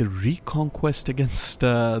having the reconquest against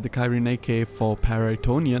the Kyrenaica for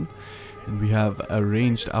Paratonian. And we have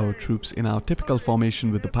arranged our troops in our typical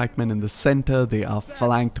formation with the pikemen in the center. They are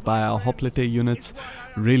flanked by our hoplite units.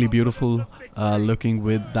 Really beautiful looking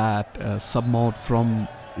with that submod from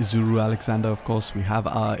Izuru Alexander. Of course, we have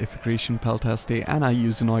our Iphicration Peltaste and our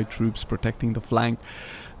Usinoid troops protecting the flank.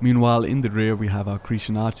 Meanwhile, in the rear we have our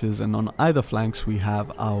Cretan archers, and on either flanks we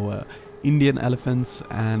have our Indian elephants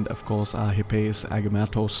and of course our Hippeis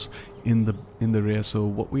Agamatos in the rear. So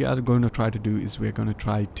what we are going to try to do is we're going to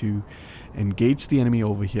try to engage the enemy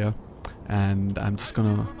over here, and I'm just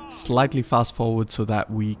gonna slightly fast forward so that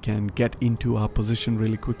we can get into our position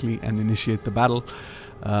really quickly and initiate the battle.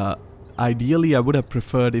 Ideally, I would have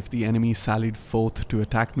preferred if the enemy sallied forth to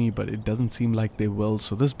attack me, but it doesn't seem like they will,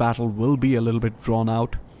 so this battle will be a little bit drawn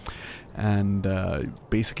out, and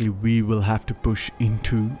basically we will have to push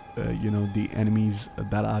into the enemies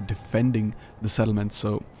that are defending the settlement.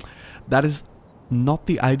 So that is not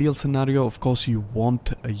the ideal scenario. Of course, you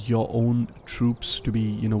want your own troops to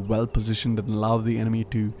be well positioned and allow the enemy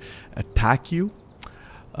to attack you.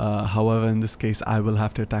 However, in this case, I will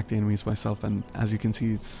have to attack the enemies myself, and as you can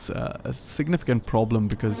see, it's a significant problem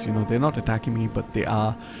because they're not attacking me, but they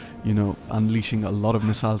are unleashing a lot of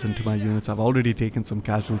missiles into my units. I've already taken some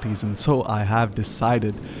casualties, and so I have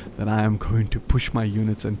decided that I am going to push my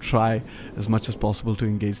units and try as much as possible to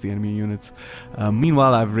engage the enemy units.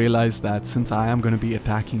 Meanwhile, I've realized that since I am going to be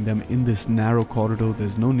attacking them in this narrow corridor,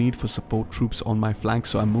 there's no need for support troops on my flank,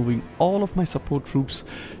 so I'm moving all of my support troops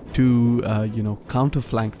to counter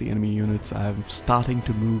flank the enemy units. I'm starting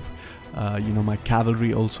to move my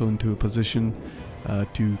cavalry also into a position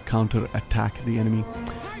to counter attack the enemy.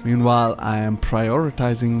 Meanwhile, I am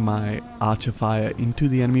prioritizing my archer fire into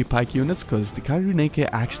the enemy pike units because the Kyrenike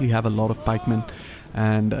actually have a lot of pikemen,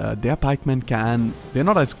 and their pikemen they're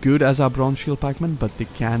not as good as our bronze shield pikemen, but they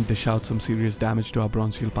can dish out some serious damage to our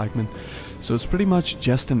bronze shield pikemen. So it's pretty much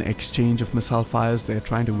just an exchange of missile fires. They're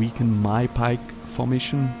trying to weaken my pike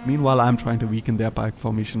formation. Meanwhile, I'm trying to weaken their pike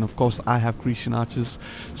formation. Of course, I have Grecian archers,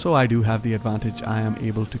 so I do have the advantage. I am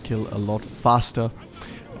able to kill a lot faster,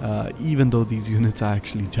 even though these units are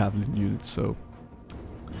actually javelin units. So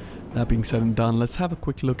that being said and done, let's have a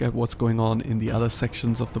quick look at what's going on in the other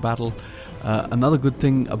sections of the battle. Another good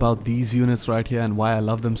thing about these units right here, and why I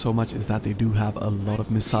love them so much, is that they do have a lot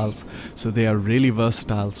of missiles, so they are really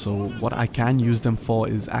versatile. So what I can use them for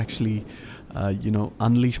is actually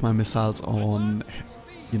unleash my missiles on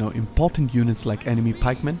important units like enemy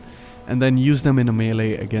pikemen, and then use them in a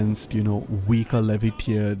melee against weaker levy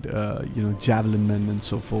tiered javelin men and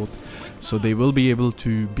so forth. So they will be able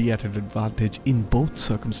to be at an advantage in both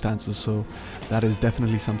circumstances, so that is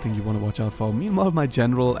definitely something you want to watch out for. Meanwhile, my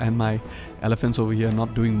general and my elephants over here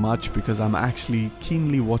not doing much because I'm actually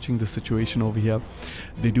keenly watching the situation over here.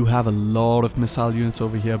 They do have a lot of missile units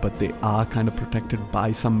over here, but they are kind of protected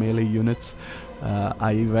by some melee units.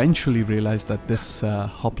 I eventually realized that this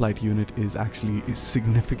hoplite unit is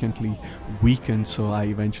significantly weakened, so I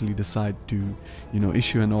eventually decide to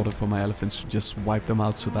issue an order for my elephants to just wipe them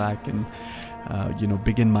out so that I can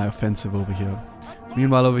begin my offensive over here.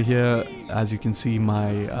 Meanwhile, over here, as you can see,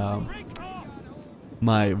 my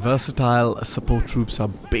versatile support troops are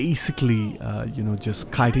basically just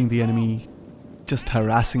kiting the enemy, just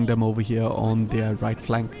harassing them over here on their right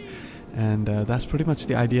flank. And that's pretty much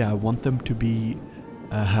the idea. I want them to be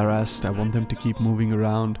harassed. I want them to keep moving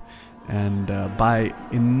around, and buy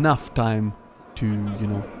enough time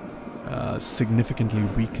to significantly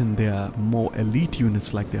weaken their more elite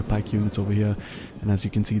units like their pike units over here. And as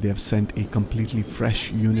you can see, they have sent a completely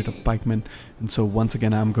fresh unit of pikemen, and so once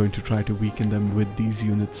again I'm going to try to weaken them with these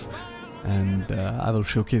units, and I will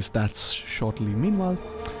showcase that shortly. Meanwhile,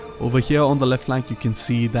 over here on the left flank, you can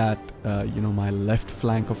see that my left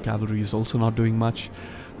flank of cavalry is also not doing much.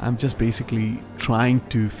 I'm just basically trying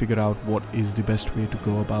to figure out what is the best way to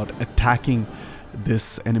go about attacking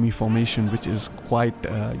this enemy formation, which is quite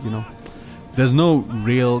there's no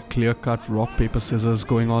real clear-cut rock paper scissors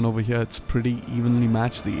going on over here. It's pretty evenly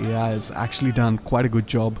matched. The AI has actually done quite a good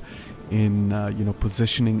job in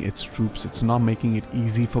positioning its troops. It's not making it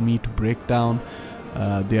easy for me to break down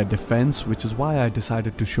their defense, which is why I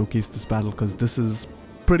decided to showcase this battle, because this is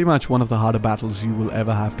pretty much one of the harder battles you will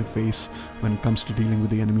ever have to face when it comes to dealing with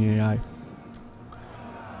the enemy AI.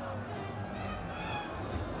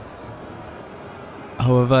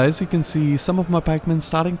 However, as you can see, some of my pikemen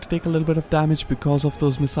starting to take a little bit of damage because of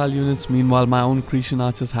those missile units. Meanwhile, my own Grecian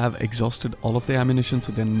archers have exhausted all of their ammunition,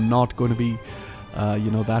 so they're not going to be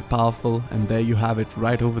that powerful. And there you have it,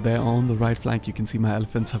 right over there on the right flank. You can see my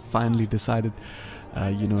elephants have finally decided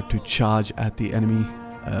to charge at the enemy.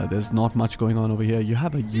 There's not much going on over here. You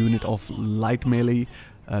have a unit of light melee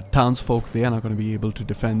townsfolk. They are not going to be able to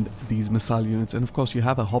defend these missile units. And of course, you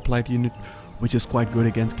have a hoplite unit, which is quite good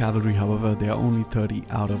against cavalry. However, they are only 30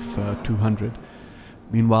 out of 200.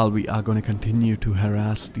 Meanwhile, we are going to continue to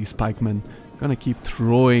harass these pikemen. We're going to keep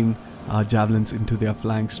throwing our javelins into their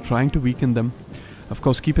flanks, trying to weaken them. Of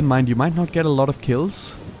course, keep in mind, you might not get a lot of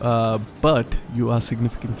kills, but you are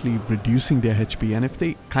significantly reducing their HP. And if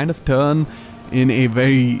they kind of turn in a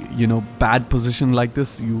very, bad position like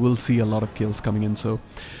this, you will see a lot of kills coming in. So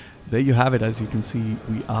there you have it. As you can see,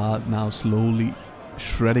 we are now slowly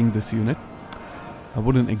shredding this unit. I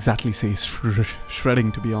wouldn't exactly say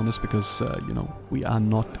shredding, to be honest, because you know, we are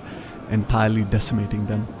not entirely decimating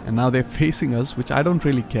them. And now they're facing us, which I don't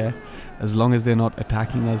really care, as long as they're not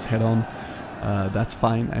attacking us head on. That's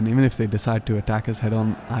fine. And even if they decide to attack us head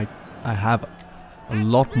on, I have a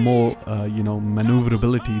lot more you know,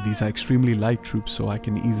 maneuverability. These are extremely light troops, so I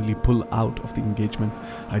can easily pull out of the engagement.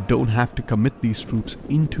 I don't have to commit these troops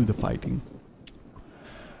into the fighting.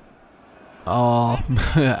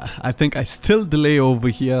 I think I still delay over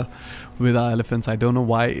here with our elephants. I don't know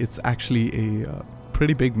why. It's actually a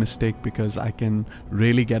pretty big mistake, because I can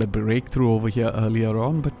really get a breakthrough over here earlier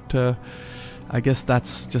on, but I guess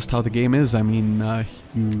that's just how the game is. I mean,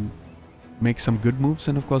 you make some good moves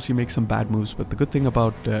and of course you make some bad moves, but the good thing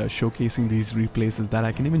about showcasing these replays is that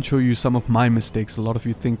I can even show you some of my mistakes. A lot of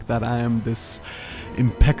you think that I am this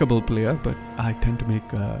impeccable player, but I tend to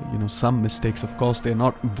make you know, some mistakes. Of course, they're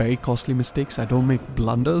not very costly mistakes. I don't make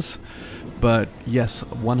blunders, but yes,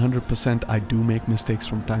 100% I do make mistakes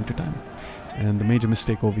from time to time. And the major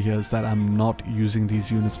mistake over here is that I'm not using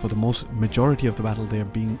these units for the majority of the battle. They are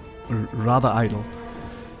being rather idle.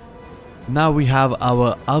 Now we have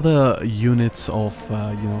our other units of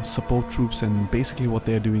you know, support troops, and basically what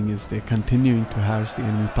they're doing is they're continuing to harass the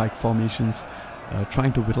enemy pike formations,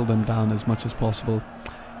 trying to whittle them down as much as possible.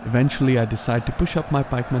 Eventually I decide to push up my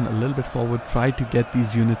pikemen a little bit forward, try to get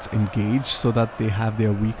these units engaged so that they have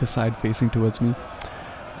their weaker side facing towards me.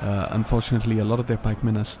 Unfortunately, a lot of their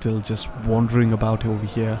pikemen are still just wandering about over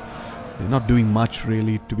here. They're not doing much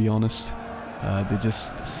really, to be honest. They're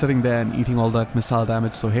just sitting there and eating all that missile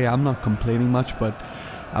damage. So hey, I'm not complaining much, but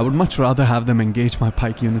I would much rather have them engage my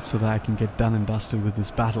pike units so that I can get done and dusted with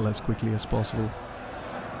this battle as quickly as possible.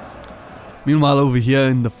 Meanwhile, over here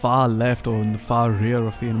in the far left, or in the far rear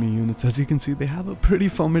of the enemy units, as you can see, they have a pretty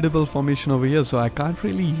formidable formation over here, so I can't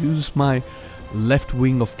really use my left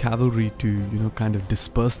wing of cavalry to, you know, kind of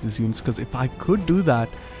disperse these units, because if I could do that,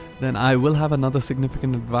 then I will have another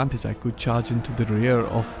significant advantage. I could charge into the rear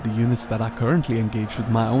of the units that are currently engaged with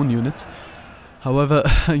my own units. However,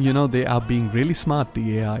 you know, they are being really smart,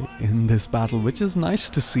 the AI, in this battle, which is nice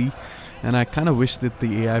to see. And I kind of wish that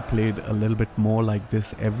the AI played a little bit more like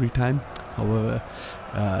this every time. However,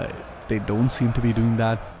 they don't seem to be doing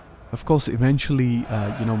that. Of course, eventually,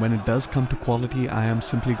 you know, when it does come to quality, I am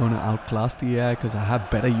simply going to outclass the AI because I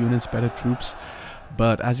have better units, better troops.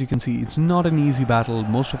 But as you can see, it's not an easy battle.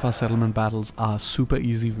 Most of our settlement battles are super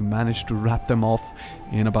easy. We managed to wrap them off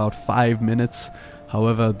in about 5 minutes.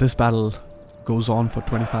 However, this battle goes on for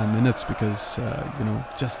 25 minutes because, you know,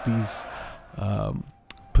 just these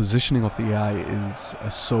positioning of the AI is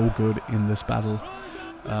so good in this battle.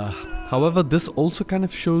 However, this also kind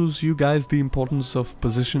of shows you guys the importance of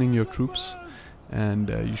positioning your troops, and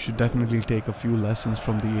you should definitely take a few lessons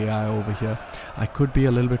from the AI over here. I could be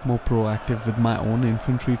a little bit more proactive with my own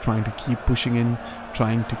infantry, trying to keep pushing in,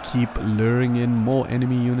 trying to keep luring in more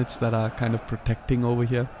enemy units that are kind of protecting over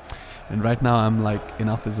here. And right now I'm like,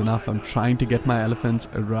 enough is enough. I'm trying to get my elephants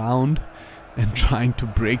around and trying to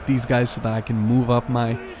break these guys so that I can move up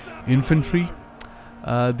my infantry.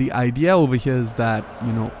 The idea over here is that,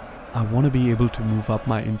 you know, I want to be able to move up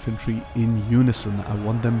my infantry in unison. I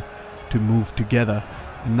want them to move together.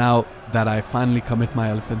 And now that I finally commit my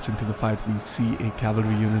elephants into the fight, we see a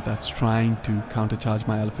cavalry unit that's trying to countercharge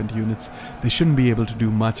my elephant units. They shouldn't be able to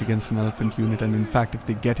do much against an elephant unit, and in fact, if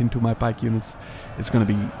they get into my pike units, it's going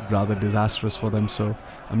to be rather disastrous for them. So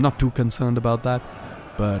I'm not too concerned about that.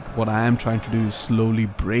 But what I am trying to do is slowly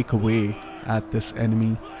break away at this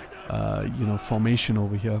enemy you know, formation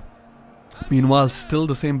over here. Meanwhile, still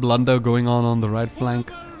the same blunder going on the right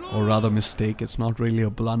flank, or rather mistake. It's not really a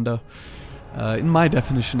blunder. In my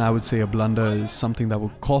definition, I would say a blunder is something that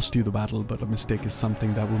will cost you the battle, but a mistake is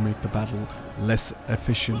something that will make the battle less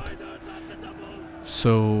efficient.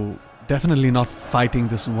 So definitely not fighting.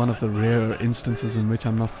 This is one of the rare instances in which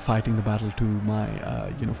I'm not fighting the battle to my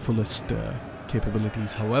you know, fullest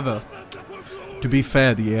capabilities. However, to be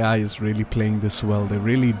fair, the AI is really playing this well. They're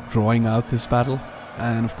really drawing out this battle.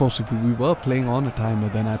 And of course, if we were playing on a timer,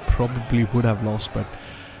 then I probably would have lost. But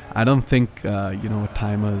I don't think, you know, a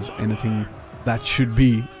timer is anything that should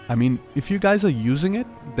be. I mean, if you guys are using it,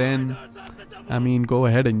 then, I mean, go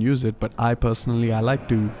ahead and use it. But I personally, I like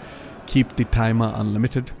to keep the timer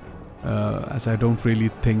unlimited. As I don't really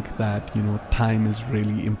think that, you know, time is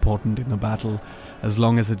really important in a battle. As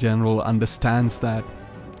long as a general understands that,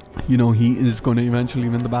 you know, he is going to eventually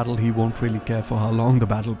win the battle, he won't really care for how long the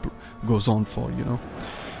battle goes on for, you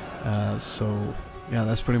know. So yeah,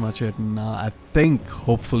 that's pretty much it. Now I think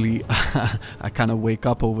hopefully I kind of wake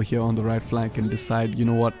up over here on the right flank and decide, you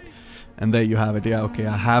know what, And there you have it. Yeah, okay,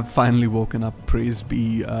 I have finally woken up. Praise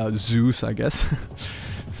be Zeus, I guess.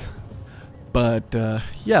 But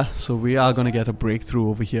yeah, so we are going to get a breakthrough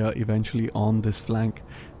over here eventually on this flank.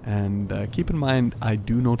 And keep in mind, I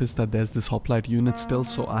do notice that there's this hoplite unit still,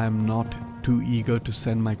 so I am not too eager to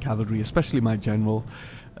send my cavalry, especially my general,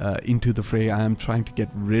 into the fray. I am trying to get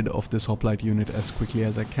rid of this hoplite unit as quickly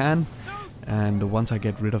as I can. And once I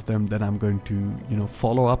get rid of them, then I'm going to, you know,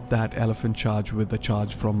 follow up that elephant charge with a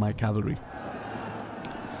charge from my cavalry.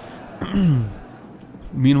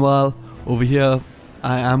 Meanwhile, over here,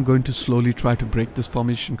 I am going to slowly try to break this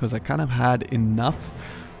formation because I kind of had enough.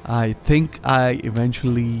 I think I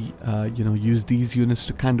eventually, you know, use these units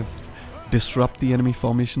to kind of disrupt the enemy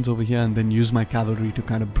formations over here, and then use my cavalry to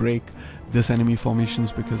kind of break this enemy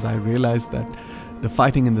formations, because I realized that the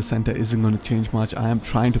fighting in the center isn't going to change much. I am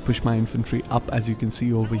trying to push my infantry up, as you can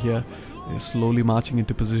see over here. They're slowly marching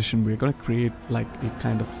into position. We're going to create like a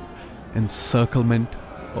kind of encirclement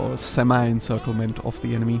or semi-encirclement of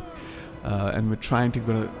the enemy. And we're trying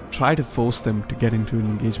to force them to get into an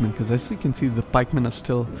engagement, because as you can see, the pikemen are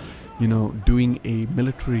still, you know, doing a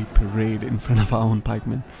military parade in front of our own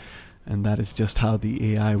pikemen. And that is just how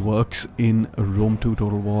the AI works in Rome 2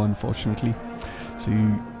 Total War, unfortunately. So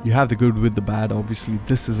you have the good with the bad. Obviously,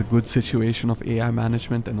 this is a good situation of AI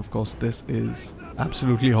management, and of course this is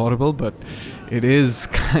absolutely horrible, but it is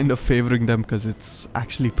kind of favoring them because it's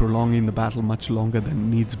actually prolonging the battle much longer than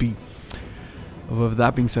needs be. With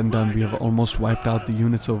that being said and done, we have almost wiped out the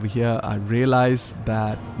units over here. I realize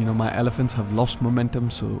that, you know, my elephants have lost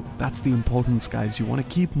momentum, so that's the importance, guys. You want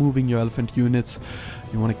to keep moving your elephant units.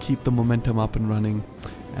 You want to keep the momentum up and running.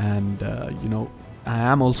 And, you know, I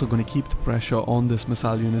am also going to keep the pressure on this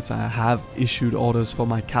missile units. I have issued orders for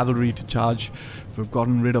my cavalry to charge. We've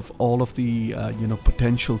gotten rid of all of the, you know,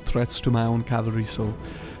 potential threats to my own cavalry. So,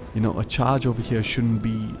 you know, a charge over here shouldn't be,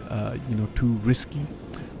 you know, too risky.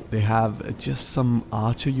 They have just some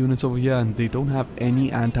archer units over here, and they don't have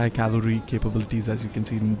any anti-cavalry capabilities. As you can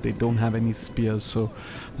see, they don't have any spears, so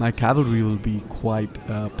my cavalry will be quite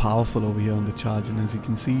powerful over here on the charge. And as you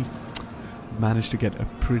can see, managed to get a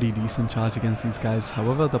pretty decent charge against these guys.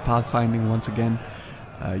 However, the pathfinding once again,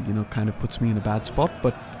 you know, kind of puts me in a bad spot,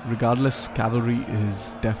 but regardless, cavalry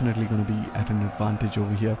is definitely going to be at an advantage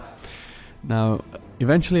over here. Now,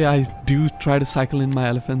 eventually I do try to cycle in my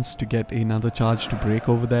elephants to get another charge to break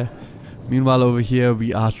over there. Meanwhile, over here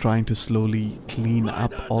we are trying to slowly clean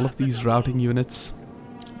up all of these routing units.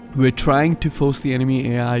 We're trying to force the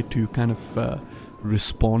enemy AI to kind of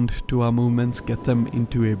respond to our movements, get them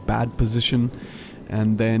into a bad position,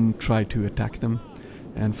 and then try to attack them.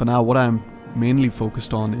 And for now, what I'm mainly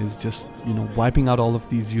focused on is just, you know, wiping out all of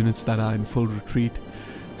these units that are in full retreat,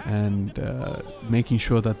 and making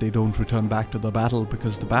sure that they don't return back to the battle,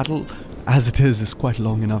 because the battle as it is quite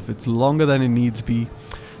long enough. It's longer than it needs be,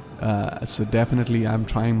 so definitely I'm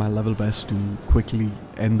trying my level best to quickly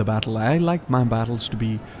end the battle. I like my battles to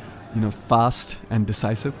be, you know, fast and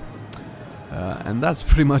decisive, and that's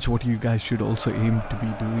pretty much what you guys should also aim to be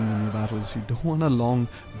doing in your battles. You don't want a long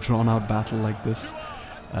drawn out battle like this.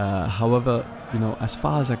 However, you know, as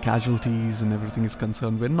far as our casualties and everything is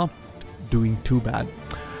concerned, we're not doing too bad.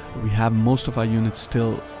 We have most of our units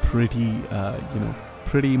still pretty, you know,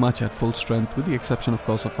 pretty much at full strength, with the exception, of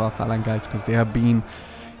course, of our phalangites, because they have been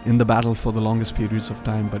in the battle for the longest periods of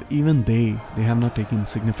time. But even they have not taken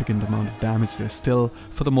significant amount of damage. They're still,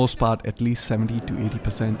 for the most part, at least 70 to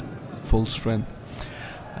 80% full strength.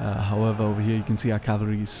 However, over here you can see our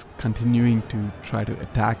cavalry is continuing to try to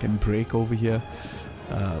attack and break over here.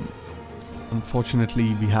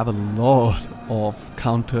 Unfortunately, we have a lot of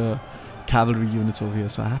counter cavalry units over here,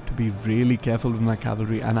 so I have to be really careful with my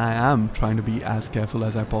cavalry, and I am trying to be as careful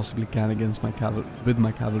as I possibly can against my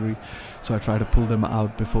cavalry. So I try to pull them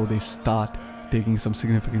out before they start taking some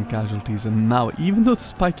significant casualties. And now, even though the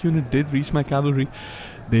spike unit did reach my cavalry,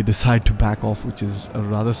 they decide to back off, which is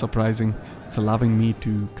rather surprising. It's allowing me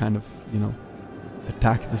to kind of, you know,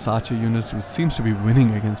 attack this archer unit, which seems to be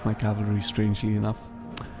winning against my cavalry, strangely enough.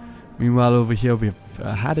 Meanwhile, over here we've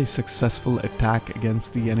had a successful attack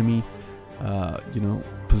against the enemy you know,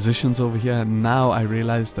 positions over here, and now I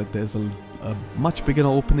realize that there's a much bigger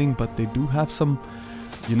opening, but they do have some,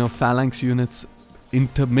 you know, phalanx units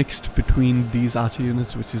intermixed between these archer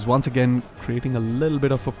units, which is once again creating a little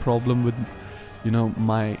bit of a problem with, you know,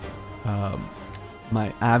 my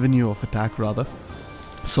my avenue of attack rather.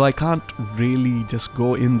 So I can't really just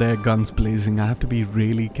go in there guns blazing. I have to be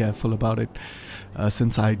really careful about it,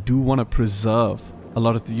 since I do want to preserve a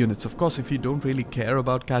lot of the units. Of course, if you don't really care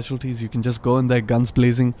about casualties, you can just go in there guns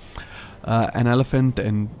blazing an elephant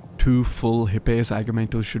and 2 full Hippeis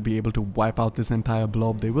Agamentos should be able to wipe out this entire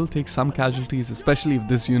blob. They will take some casualties, especially if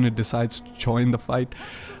this unit decides to join the fight.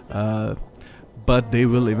 But they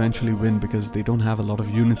will eventually win because they don't have a lot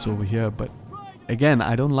of units over here. But again,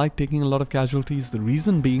 I don't like taking a lot of casualties. The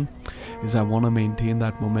reason being is I want to maintain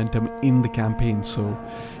that momentum in the campaign. So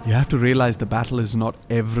you have to realize the battle is not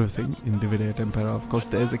everything in Divided Impera. Of course,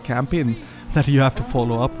 there's a campaign that you have to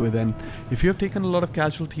follow up with, and if you have taken a lot of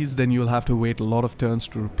casualties, then you'll have to wait a lot of turns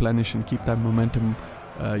to replenish and keep that momentum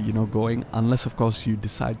going, unless of course you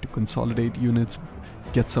decide to consolidate units,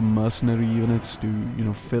 get some mercenary units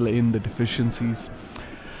to fill in the deficiencies.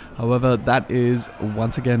 However, that is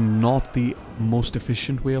once again not the most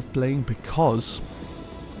efficient way of playing, because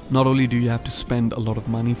not only do you have to spend a lot of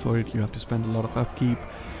money for it, you have to spend a lot of upkeep.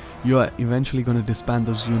 You are eventually going to disband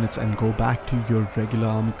those units and go back to your regular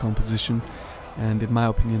army composition, and in my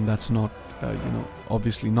opinion that's not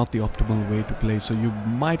obviously not the optimal way to play. So you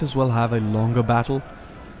might as well have a longer battle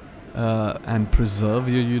and preserve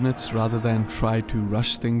your units rather than try to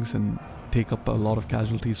rush things and take up a lot of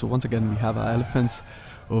casualties. So once again, we have our elephants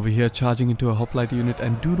over here charging into a hoplite unit,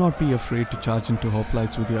 and do not be afraid to charge into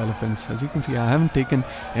hoplites with your elephants. As you can see, I haven't taken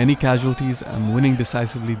any casualties. I'm winning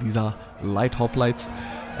decisively. These are light hoplites.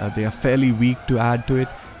 They are fairly weak to add to it,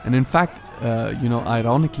 and in fact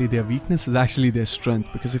ironically their weakness is actually their strength,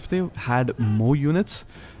 because if they had more units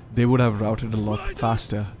they would have routed a lot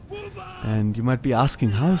faster. And you might be asking,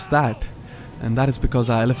 how is that? And that is because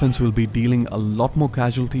our elephants will be dealing a lot more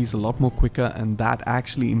casualties a lot more quicker, and that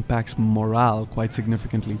actually impacts morale quite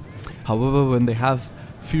significantly. However, when they have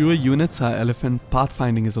fewer units, our elephant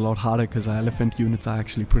pathfinding is a lot harder, because our elephant units are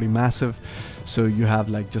actually pretty massive. So you have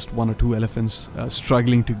like just 1 or 2 elephants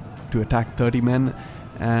struggling to attack 30 men,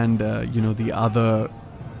 and the other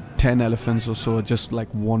 10 elephants or so are just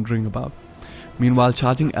like wandering about. Meanwhile,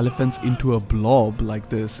 charging elephants into a blob like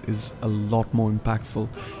this is a lot more impactful.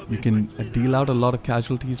 You can deal out a lot of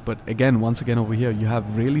casualties, but again, once again over here, you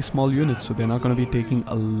have really small units, so they're not going to be taking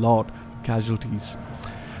a lot of casualties.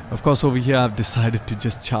 Of course, over here, I've decided to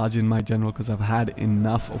just charge in my general because I've had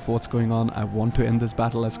enough of what's going on. I want to end this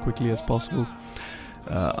battle as quickly as possible.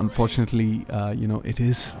 Unfortunately, it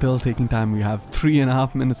is still taking time. We have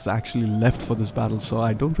 3.5 minutes actually left for this battle, so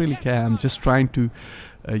I don't really care. I'm just trying to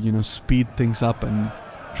speed things up and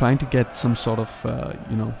trying to get some sort of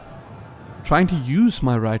trying to use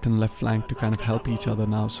my right and left flank to kind of help each other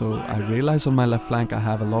now. So I realize on my left flank I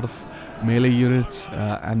have a lot of melee units,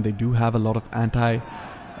 and they do have a lot of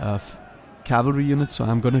cavalry units, so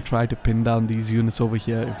I'm going to try to pin down these units over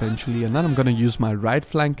here eventually, and then I'm going to use my right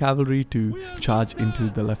flank cavalry to charge into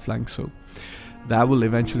the left flank. So that will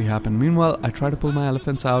eventually happen. Meanwhile, I try to pull my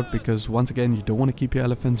elephants out, because once again, you don't want to keep your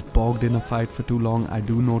elephants bogged in a fight for too long. I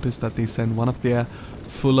do notice that they send one of their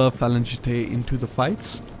fuller phalangitae into the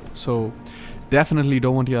fights, so definitely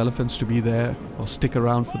don't want your elephants to be there or stick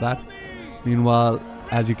around for that. Meanwhile,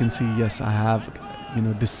 as you can see, yes, I have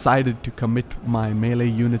decided to commit my melee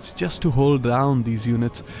units just to hold down these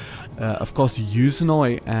units. Of course,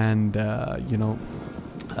 Euxinoi and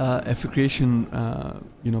Effication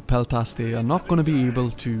Peltaste are not going to be able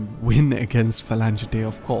to win against Phalangitae,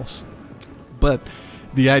 of course, but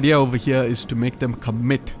the idea over here is to make them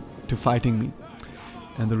commit to fighting me.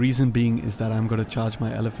 And the reason being is that I'm going to charge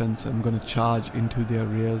my elephants. I'm going to charge into their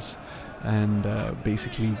rears and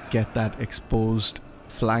basically get that exposed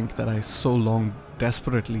flank that I so long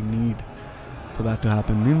desperately need for that to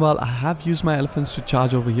happen. Meanwhile, I have used my elephants to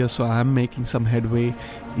charge over here, so I'm making some headway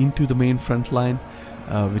into the main front line,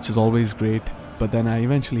 which is always great. But then I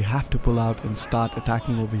eventually have to pull out and start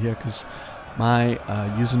attacking over here, because my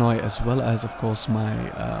Euxinoi, as well as of course my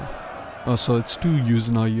so it's 2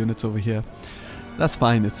 Euxinoi units over here. That's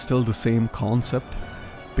fine, it's still the same concept,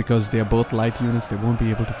 because they are both light units. They won't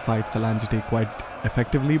be able to fight Phalangitae quite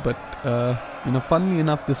effectively, but funnily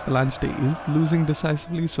enough, this Phalangitae is losing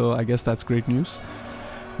decisively, so I guess that's great news.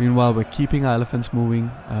 Meanwhile, we're keeping our elephants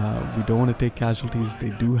moving. We don't want to take casualties.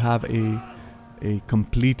 They do have a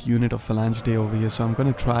complete unit of Phalangitae over here, so I'm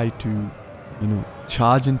going to try to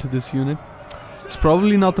charge into this unit. It's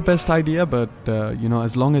probably not the best idea, but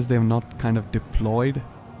as long as they're not kind of deployed,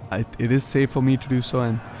 it is safe for me to do so.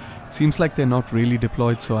 And it seems like they're not really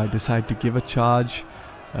deployed, so I decide to give a charge,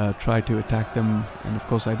 try to attack them. And of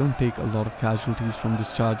course, I don't take a lot of casualties from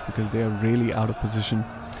this charge because they are really out of position.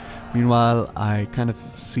 Meanwhile, I kind of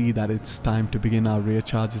see that it's time to begin our rear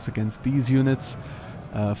charges against these units.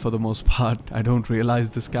 For the most part, I don't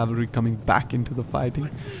realize this cavalry coming back into the fighting,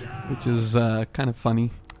 which is kind of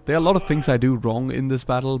funny. There are a lot of things I do wrong in this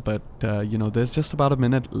battle, but there's just about a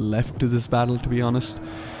minute left to this battle, to be honest.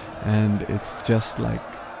 And it's just like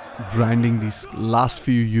grinding these last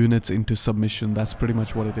few units into submission. That's pretty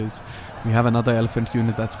much what it is. We have another elephant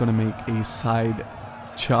unit that's going to make a side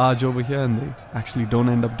charge over here, and they actually don't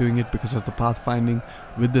end up doing it because of the pathfinding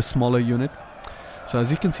with the smaller unit. So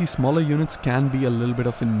as you can see, smaller units can be a little bit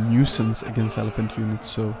of a nuisance against elephant units,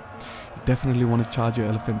 so you definitely want to charge your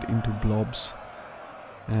elephant into blobs.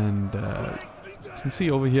 And you can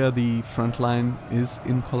see over here the front line is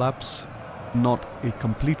in collapse, not a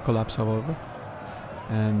complete collapse however.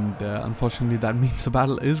 And unfortunately that means the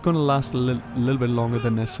battle is going to last a little bit longer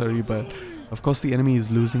than necessary, but of course the enemy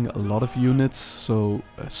is losing a lot of units, so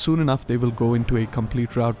soon enough they will go into a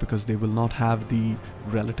complete rout because they will not have the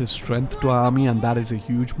relative strength to our army, and that is a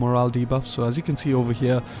huge morale debuff. So as you can see over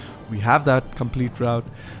here, we have that complete rout.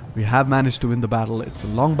 We have managed to win the battle. It's a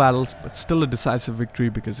long battle, but still a decisive victory,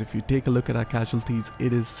 because if you take a look at our casualties,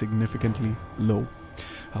 it is significantly low.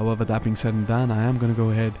 However, that being said and done, I am going to go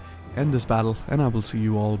ahead, end this battle, and I will see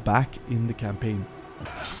you all back in the campaign.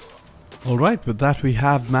 Alright, with that we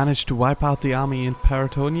have managed to wipe out the army in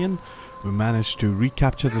Paratonian. We managed to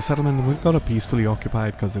recapture the settlement, and we've got it peacefully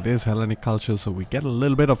occupied because it is Hellenic culture, so we get a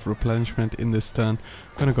little bit of replenishment in this turn.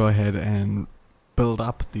 I'm going to go ahead and build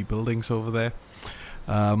up the buildings over there.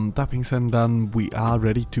 That being said and done, we are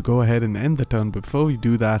ready to go ahead and end the turn. Before we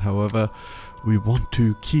do that, however, we want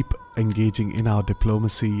to keep engaging in our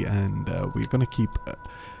diplomacy, and we're going to keep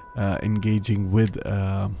engaging with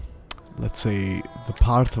let's say the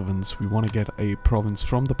Parthivans. We want to get a province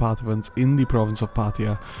from the Parthivans in the province of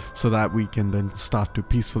Parthia, so that we can then start to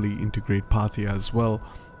peacefully integrate Parthia as well.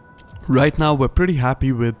 Right now we're pretty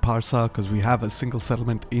happy with Parsa because we have a single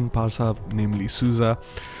settlement in Parsa, namely Susa.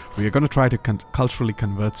 We are going to try to culturally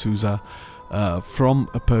convert Susa from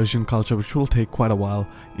a Persian culture, which will take quite a while,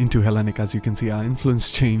 into Hellenic. As you can see, our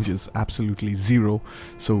influence change is absolutely zero,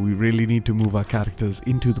 so we really need to move our characters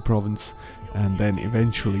into the province, and then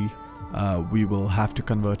eventually we will have to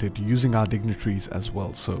convert it using our dignitaries as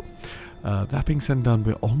well. So that being said and done,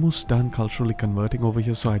 we're almost done culturally converting over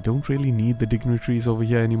here, so I don't really need the dignitaries over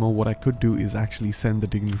here anymore. What I could do is actually send the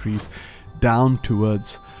dignitaries down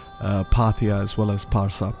towards Parthia as well as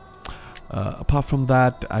Parsa. Apart from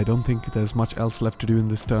that, I don't think there's much else left to do in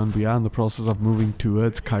this turn. We are in the process of moving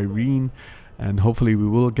towards Kyrene, and hopefully we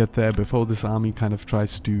will get there before this army kind of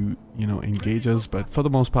tries to, you know, engage us. But for the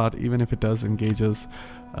most part, even if it does engage us,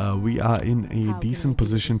 we are in a decent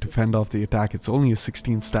position to fend off the attack. It's only a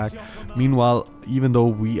 16 stack. Meanwhile, even though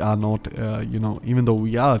we are not, even though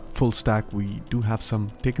we are at full stack, we do have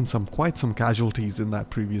taken quite some casualties in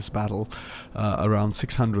that previous battle, around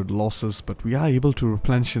 600 losses. But we are able to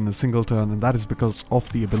replenish in a single turn, and that is because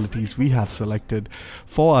of the abilities we have selected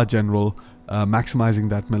for our general. Maximizing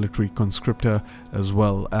that military conscriptor, as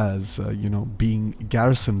well as being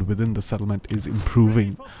garrisoned within the settlement, is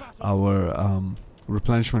improving our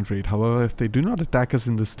replenishment rate. However, if they do not attack us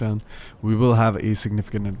in this turn, we will have a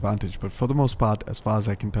significant advantage, but for the most part, as far as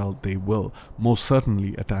I can tell, they will most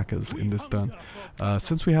certainly attack us in this turn.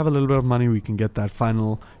 Since we have a little bit of money, we can get that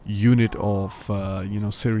final unit of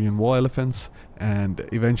Syrian war elephants, and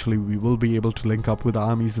eventually we will be able to link up with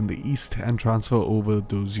armies in the east and transfer over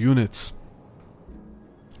those units.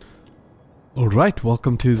 Alright,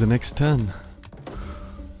 welcome to the next turn.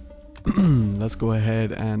 Let's go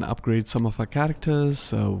ahead and upgrade some of our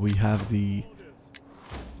characters. We have the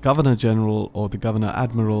Governor General, or the Governor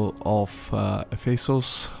Admiral of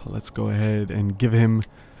Ephesus. Let's go ahead and give him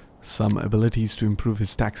some abilities to improve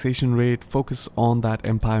his taxation rate. Focus on that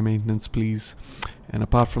empire maintenance, please. And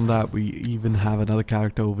apart from that, we even have another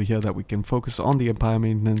character over here that we can focus on the empire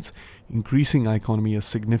maintenance, increasing our economy a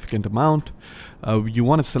significant amount. You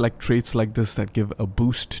want to select traits like this that give a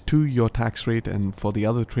boost to your tax rate, and for the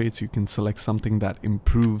other traits you can select something that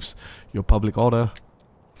improves your public order.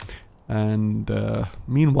 And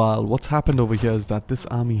meanwhile, what's happened over here is that this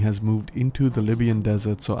army has moved into the Libyan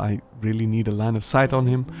desert, so I really need a line of sight on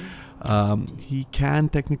him. He can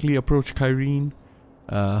technically approach Kyrene.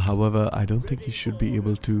 However, I don't think he should be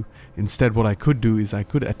able to. Instead, what I could do is I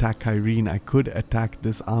could attack Kyrene. I could attack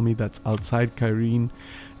this army that's outside Kyrene,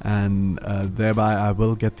 and thereby I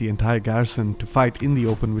will get the entire garrison to fight in the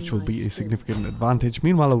open, which will be a significant advantage.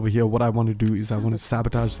 Meanwhile, over here, what I want to do is I want to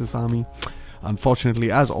sabotage this army.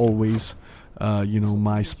 Unfortunately, as always,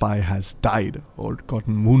 my spy has died or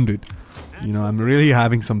gotten wounded. I'm really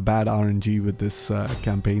having some bad RNG with this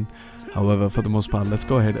campaign. However, for the most part, let's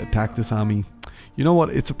go ahead and attack this army. You know what,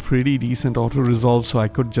 it's a pretty decent auto-resolve, so I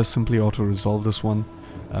could just simply auto-resolve this one.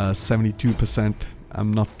 72%,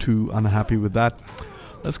 I'm not too unhappy with that.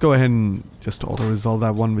 Let's go ahead and just auto-resolve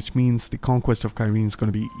that one, which means the conquest of Kyrene is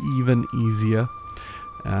going to be even easier.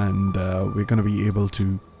 And we're going to be able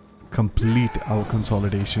to complete our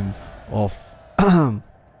consolidation of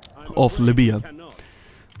of Libya.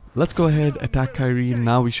 Let's go ahead, attack Kyrene.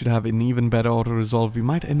 Now we should have an even better auto-resolve. We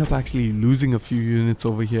might end up actually losing a few units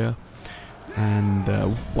over here. And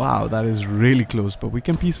wow, that is really close. But we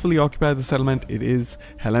can peacefully occupy the settlement. It is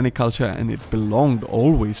Hellenic culture and it belonged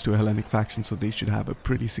always to a Hellenic faction. So they should have a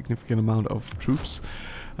pretty significant amount of troops.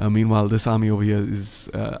 Meanwhile, this army over here is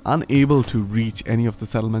unable to reach any of the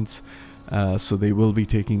settlements. So they will be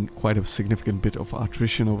taking quite a significant bit of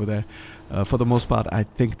attrition over there. For the most part, I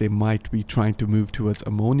think they might be trying to move towards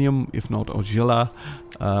Ammonium, if not Ogilla.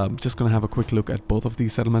 Just going to have a quick look at both of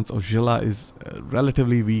these settlements. Ogilla is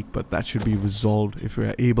relatively weak, but that should be resolved if we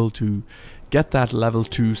are able to get that level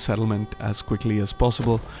 2 settlement as quickly as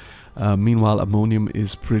possible. Meanwhile, Ammonium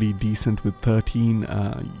is pretty decent with 13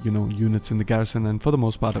 units in the garrison, and for the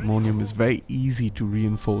most part Ammonium is very easy to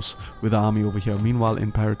reinforce with the army over here. Meanwhile,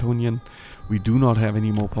 in Paratonian we do not have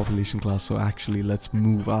any more population class, so actually let's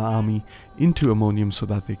move our army into Ammonium so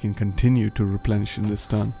that they can continue to replenish in this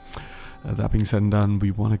turn. That being said and done,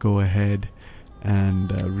 we want to go ahead and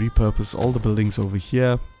repurpose all the buildings over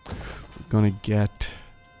here. We're gonna get,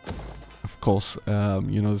 of course,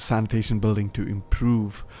 the sanitation building to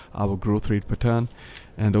improve our growth rate per turn.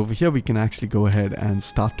 And over here we can actually go ahead and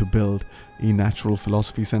start to build a natural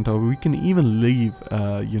philosophy center. We can even leave,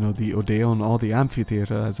 the Odeon, or the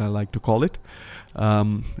amphitheater as I like to call it,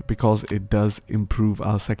 because it does improve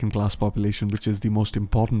our second class population, which is the most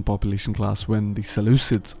important population class when the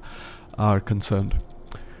Seleucids are concerned.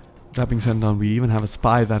 That being said, we even have a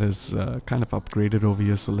spy that is kind of upgraded over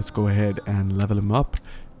here, so let's go ahead and level him up.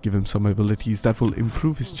 Give him some abilities that will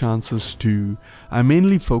improve his chances to... I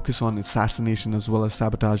mainly focus on assassination as well as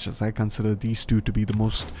sabotage, as I consider these two to be the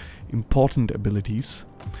most important abilities.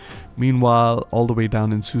 Meanwhile, all the way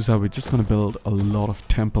down in Susa, we're just going to build a lot of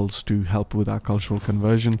temples to help with our cultural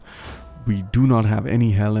conversion. We do not have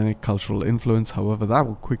any Hellenic cultural influence, however that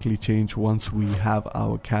will quickly change once we have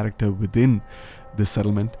our character within the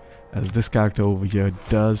settlement, as this character over here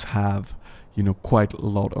does have quite a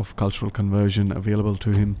lot of cultural conversion available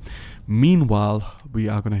to him. Meanwhile, we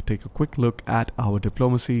are going to take a quick look at our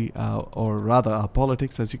diplomacy, or rather our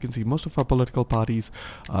politics. As you can see, most of our political parties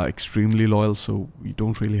are extremely loyal, so we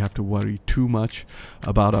don't really have to worry too much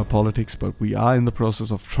about our politics, but we are in the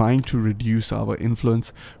process of trying to reduce our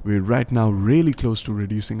influence. We're right now really close to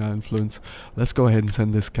reducing our influence. Let's go ahead and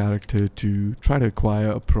send this character to try to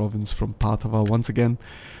acquire a province from Parthava once again.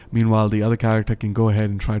 Meanwhile, the other character can go ahead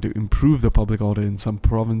and try to improve the public order in some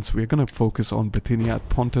province. We're going to focus on Bithynia at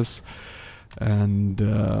Pontus. And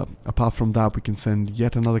apart from that, we can send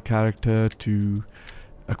yet another character to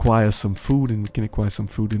acquire some food, and we can acquire some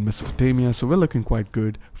food in Mesopotamia. So we're looking quite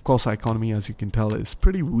good. Of course, our economy, as you can tell, is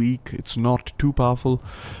pretty weak. It's not too powerful.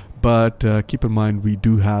 But keep in mind, we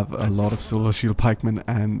do have a lot of silver shield pikemen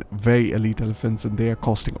and very elite elephants, and they are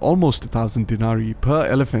costing almost 1,000 denarii per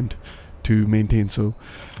elephant to maintain. So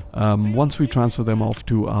once we transfer them off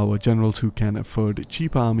to our generals who can afford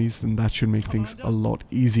cheap armies, then that should make things a lot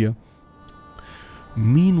easier.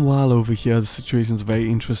 Meanwhile, over here the situation is very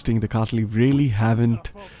interesting. The Kartli really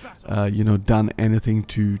haven't done anything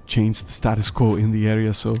to change the status quo in the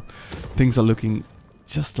area, so things are looking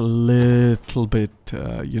just a little bit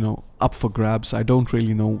up for grabs. I don't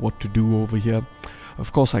really know what to do over here.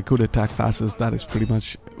 Of course, I could attack Phasis. That is pretty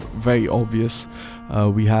much very obvious.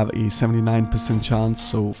 We have a 79% chance,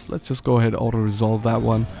 so let's just go ahead auto-resolve that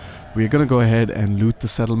one. We're going to go ahead and loot the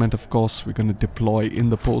settlement, of course. We're going to deploy in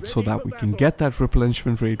the port so that we can get that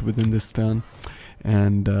replenishment rate within this turn.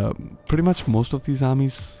 And pretty much most of these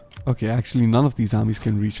armies... Okay, actually none of these armies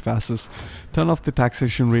can reach Phasis. Turn off the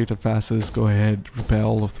taxation rate at Phasis, go ahead, repair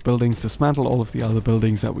all of the buildings, dismantle all of the other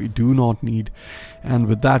buildings that we do not need. And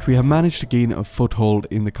with that, we have managed to gain a foothold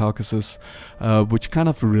in the Caucasus, which kind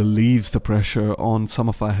of relieves the pressure on some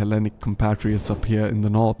of our Hellenic compatriots up here in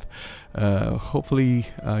the north. Hopefully,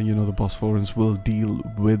 the Bosphorans will deal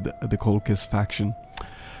with the Colchis faction.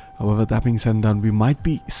 However, that being said and done, we might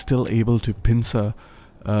be still able to pincer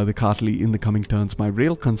the Kartli in the coming turns. My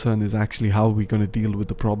real concern is actually how we're going to deal with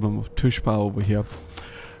the problem of Tushpa over here.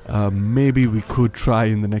 Maybe we could try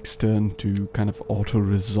in the next turn to kind of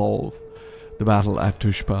auto-resolve the battle at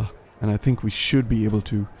Tushpa, and I think we should be able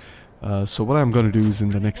to. So what I'm going to do is in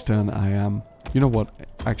the next turn I am you know what,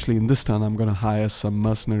 actually in this turn I'm going to hire some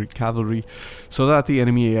mercenary cavalry so that the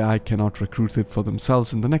enemy AI cannot recruit it for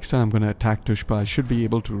themselves. And the next turn I'm going to attack Tushpa. I should be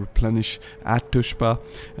able to replenish at Tushpa,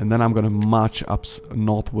 and then I'm going to march up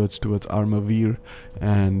northwards towards Armavir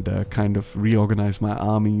and kind of reorganize my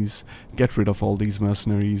armies, get rid of all these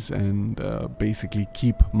mercenaries, and basically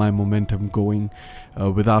keep my momentum going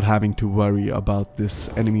without having to worry about this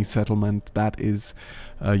enemy settlement that is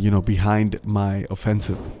you know, behind my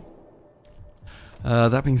offensive.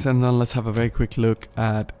 That being said, now let's have a very quick look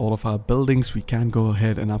at all of our buildings. We can go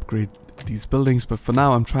ahead and upgrade these buildings, but for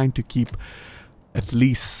now I'm trying to keep at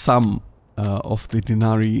least some of the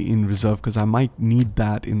denarii in reserve, because I might need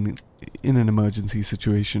that in an emergency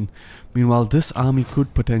situation. Meanwhile, this army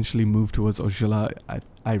could potentially move towards Ojila.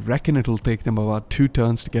 I reckon it'll take them about 2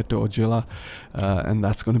 turns to get to Ojila, and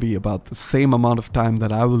that's going to be about the same amount of time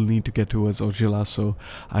that I will need to get towards Ojila, so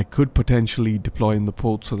I could potentially deploy in the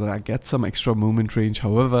port so that I get some extra movement range.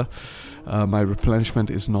 However, my replenishment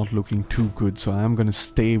is not looking too good, so I am going to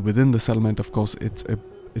stay within the settlement. Of course,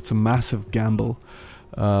 it's a massive gamble,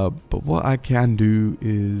 but what I can do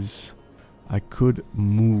is I could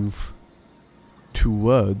move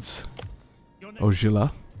towards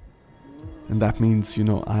Ojila, and that means, you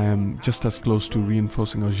know, I am just as close to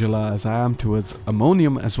reinforcing Ojila as I am towards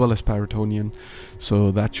Ammonium as well as Paratonian,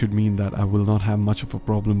 so that should mean that I will not have much of a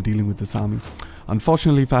problem dealing with this army.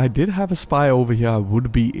 Unfortunately, if I did have a spy over here, I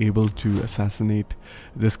would be able to assassinate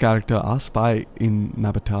this character. Our spy in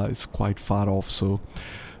Nabata is quite far off, so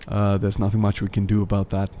there's nothing much we can do about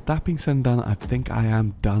that. That being said and done, I think I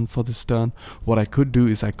am done for this turn. What I could do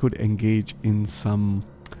is I could engage in some,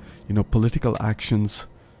 you know, political actions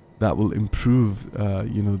that will improve,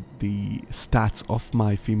 you know, the stats of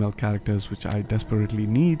my female characters, which I desperately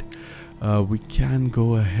need. We can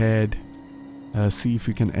go ahead, see if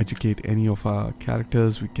we can educate any of our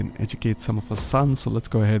characters. We can educate some of our sons, so let's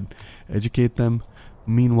go ahead, educate them.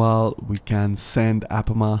 Meanwhile, we can send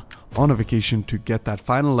Apama on a vacation to get that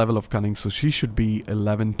final level of cunning, so she should be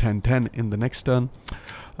 11, 10, 10 in the next turn.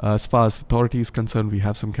 As far as authority is concerned, we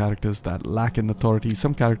have some characters that lack in authority,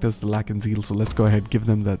 some characters that lack in zeal, so let's go ahead, give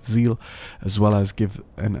them that zeal, as well as give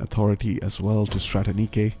an authority as well to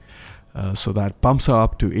Stratonike. So that bumps her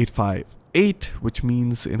up to 858, which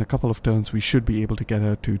means in a couple of turns we should be able to get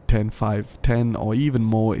her to 10, 5, 10, or even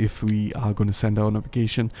more if we are going to send her on a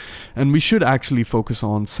vacation. And we should actually focus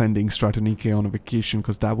on sending Stratonike on a vacation,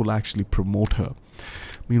 because that will actually promote her.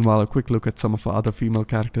 Meanwhile, a quick look at some of our other female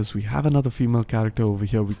characters. We have another female character over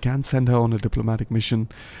here. We can send her on a diplomatic mission.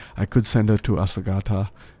 I could send her to Asagata.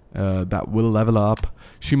 That will level her up.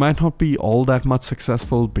 She might not be all that much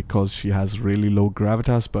successful because she has really low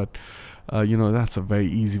gravitas, but you know, that's a very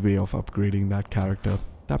easy way of upgrading that character.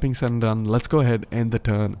 That being said and done, let's go ahead, end the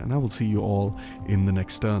turn, and I will see you all in the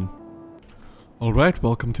next turn. Alright,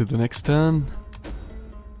 welcome to the next turn.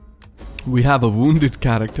 We have a wounded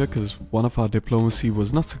character because one of our diplomacy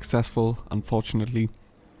was not successful, unfortunately.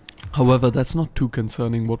 However, that's not too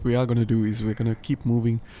concerning. What we are going to do is we're going to keep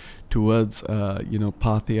moving towards, you know,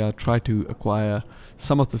 Parthia, try to acquire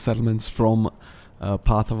some of the settlements from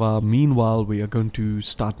Parthava. Meanwhile, we are going to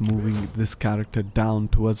start moving this character down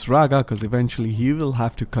towards Raga, because eventually he will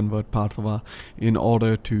have to convert Parthava in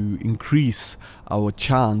order to increase our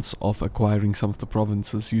chance of acquiring some of the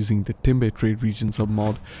provinces using the Timbe trade region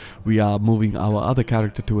submod. We are moving our other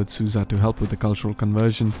character towards Susa to help with the cultural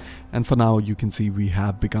conversion, and for now you can see we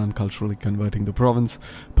have begun culturally converting the province.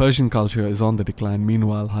 Persian culture is on the decline.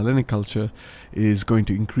 Meanwhile, Hellenic culture is going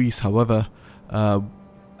to increase. However,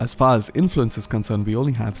 as far as influence is concerned, we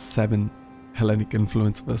only have 7 Hellenic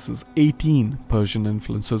influence versus 18 Persian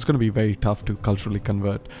influence, so it's going to be very tough to culturally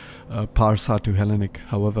convert Parsa to Hellenic.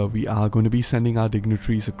 However, we are going to be sending our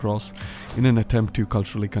dignitaries across in an attempt to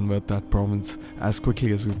culturally convert that province as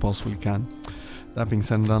quickly as we possibly can. That being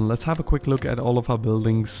said and done, let's have a quick look at all of our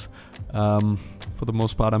buildings. For the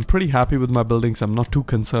most part, I'm pretty happy with my buildings. I'm not too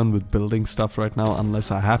concerned with building stuff right now unless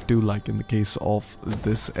I have to, like in the case of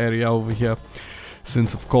this area over here.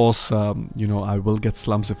 Since of course, you know, I will get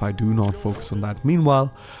slumps if I do not focus on that.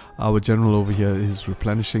 Meanwhile, our general over here is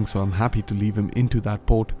replenishing, so I'm happy to leave him into that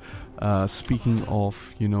port. Speaking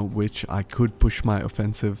of, you know, which, I could push my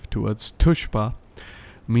offensive towards Tushpa.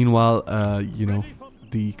 Meanwhile, you know,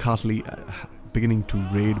 the Kartli beginning to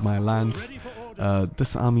raid my lands.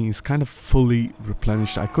 This army is kind of fully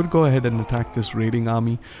replenished. I could go ahead and attack this raiding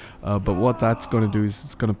army, but what that's going to do is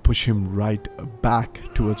it's going to push him right back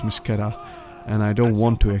towards Mishkera. And I don't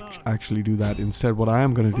want to actually do that. Instead, what I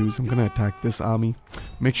am going to do is I'm going to attack this army,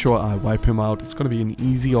 make sure I wipe him out. It's going to be an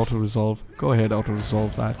easy auto-resolve. Go ahead,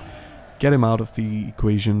 auto-resolve that. Get him out of the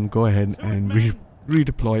equation. Go ahead and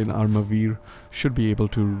redeploy an Armavir. Should be able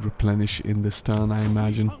to replenish in this turn, I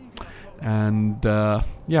imagine. And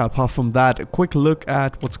yeah, apart from that, a quick look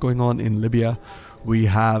at what's going on in Libya. We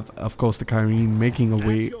have, of course, the Cairene making a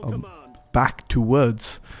way back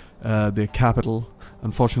towards their capital.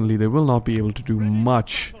 Unfortunately, they will not be able to do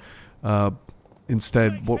much.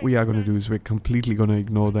 Instead, what we are going to do is we're completely going to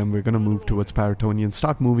ignore them. We're going to move towards Paratonian,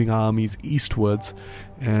 start moving our armies eastwards,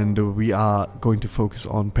 and we are going to focus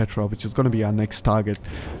on Petra, which is going to be our next target.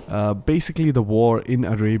 Basically, the war in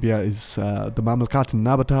Arabia is the Mamlukat and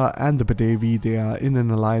Nabata and the Bedevi. They are in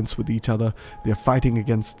an alliance with each other. They are fighting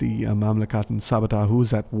against the Mamlukat and Sabata,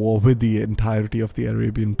 who's at war with the entirety of the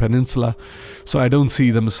Arabian Peninsula. So I don't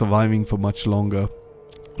see them surviving for much longer.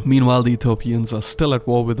 Meanwhile, the Ethiopians are still at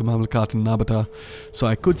war with the Mamlukat and Nabata, so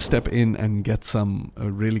I could step in and get some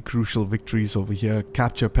really crucial victories over here.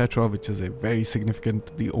 Capture Petra, which is a very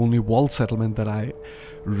significant, the only walled settlement that I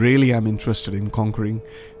really am interested in conquering.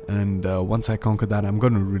 And once I conquer that, I'm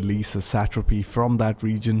going to release a satrapy from that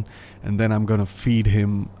region, and then I'm going to feed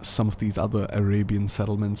him some of these other Arabian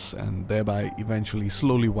settlements, and thereby eventually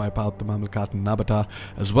slowly wipe out the Mamlukat and Nabata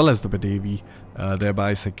as well as the Bedevi,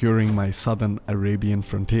 thereby securing my southern Arabian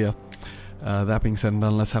frontier. That being said and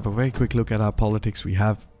done, let's have a very quick look at our politics. We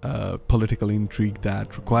have political intrigue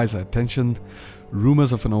that requires our attention.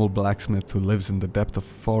 Rumors of an old blacksmith who lives in the depth of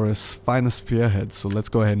forests, finest spearheads, so let's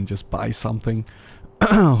go ahead and just buy something.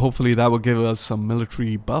 Hopefully that will give us some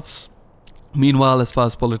military buffs. Meanwhile, as far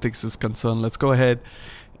as politics is concerned, let's go ahead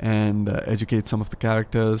and educate some of the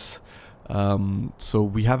characters. So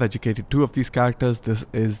we have educated 2 of these characters. This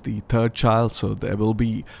is the 3rd child, so there will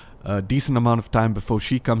be a decent amount of time before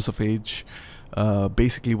she comes of age.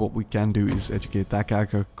 Basically what we can do is educate that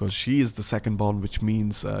character because she is the 2nd born, which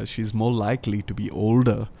means she's more likely to be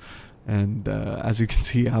older. And as you can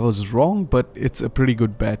see, I was wrong, but it's a pretty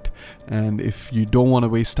good bet. And if you don't want to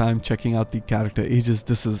waste time checking out the character ages,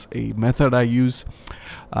 this is a method I use.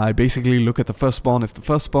 I basically look at the firstborn. If the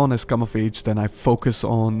firstborn has come of age, then I focus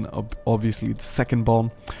on obviously the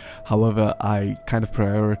secondborn. However, I kind of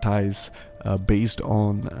prioritize based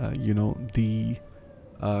on you know, the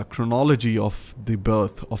chronology of the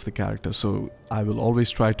birth of the character. So I will always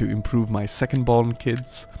try to improve my secondborn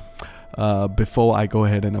kids before I go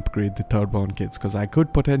ahead and upgrade the 3rd-born kids, because I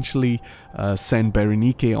could potentially send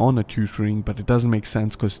Berenike on a tutoring, but it doesn't make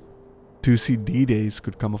sense because Thucydides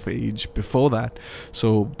could come of age before that.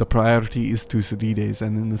 So the priority is Thucydides,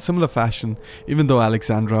 and in a similar fashion, even though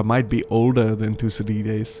Alexandra might be older than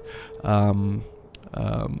Thucydides, you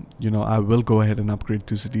know, I will go ahead and upgrade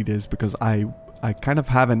Thucydides because I kind of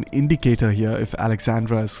have an indicator here if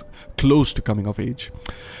Alexandra is close to coming of age.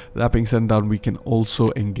 That being said and done, we can also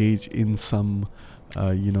engage in some,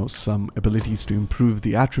 you know, some abilities to improve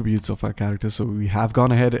the attributes of our character. So we have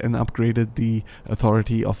gone ahead and upgraded the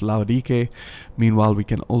authority of Laodike. Meanwhile, we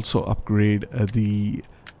can also upgrade the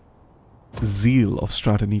zeal of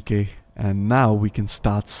Stratonike. And now we can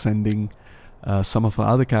start sending some of our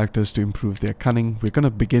other characters to improve their cunning. We're going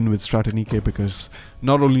to begin with Stratonike because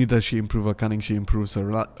not only does she improve her cunning, she improves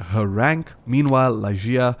her rank. Meanwhile,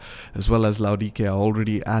 Lygia as well as Laodike are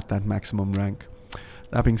already at that maximum rank.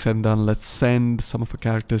 That being said and done, let's send some of our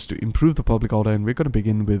characters to improve the public order, and we're going to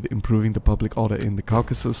begin with improving the public order in the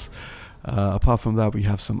Caucasus. Apart from that, we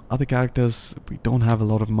have some other characters. We don't have a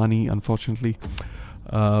lot of money, unfortunately.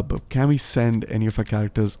 But can we send any of our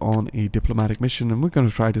characters on a diplomatic mission? And we're going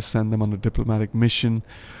to try to send them on a diplomatic mission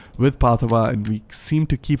with Pathava, and we seem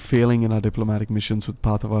to keep failing in our diplomatic missions with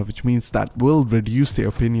Pathava, which means that will reduce their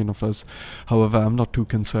opinion of us. However, I'm not too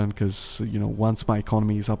concerned because, you know, once my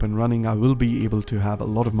economy is up and running, I will be able to have a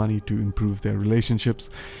lot of money to improve their relationships.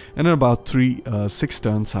 And in about 6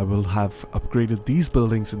 turns, I will have upgraded these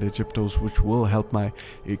buildings in the Egyptos, which will help my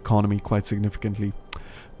economy quite significantly.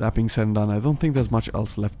 That being said and done, I don't think there's much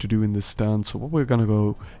else left to do in this turn. So what we're going to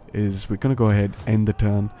go is we're going to go ahead, end the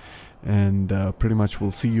turn, and pretty much we'll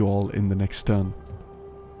see you all in the next turn.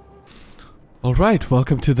 Alright,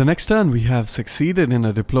 welcome to the next turn. We have succeeded in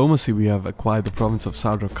a diplomacy. We have acquired the province of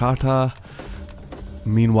Saudrokarta.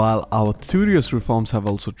 Meanwhile, our Thureos reforms have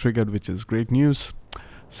also triggered, which is great news.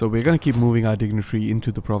 So we're going to keep moving our dignitary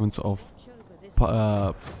into the province of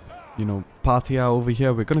you know, Parthia over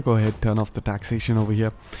here. We're going to go ahead, turn off the taxation over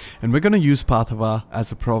here, and we're going to use Pathava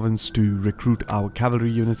as a province to recruit our cavalry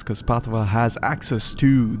units, because Pathava has access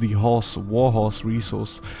to the war horse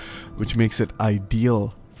resource, which makes it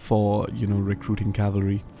ideal for, you know, recruiting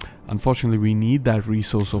cavalry. Unfortunately, we need that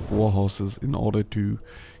resource of war horses in order to,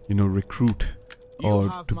 you know, recruit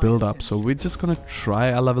or to build up. So we're just going to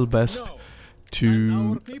try our level best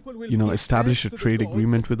to, you know, establish a trade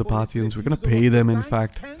agreement with the Parthians. We're going to pay them, in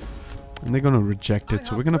fact. and they're going to reject it.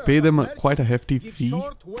 So we're going to pay them quite a hefty fee.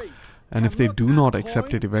 And if they do not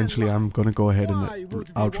accept it, eventually I'm going to go ahead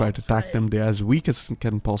and outright attack them. They're as weak as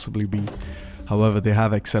can possibly be. However, they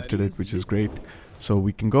have accepted it, which is great. So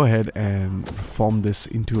we can go ahead and reform this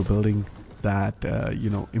into a building that, you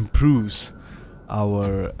know, improves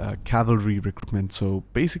our cavalry recruitment. So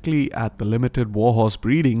basically at the limited warhorse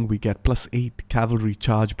breeding, we get +8 cavalry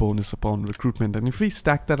charge bonus upon recruitment. And if we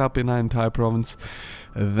stack that up in our entire province,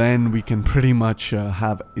 then we can pretty much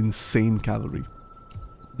have insane cavalry.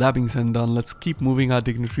 That being said and done, let's keep moving our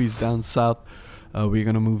dignitaries down south. We're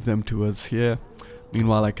going to move them towards here.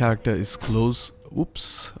 Meanwhile, our character is close.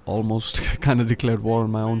 Oops, almost kind of declared war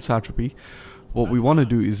on my own satrapy. What we want to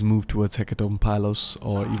do is move towards Hecatomb Pylos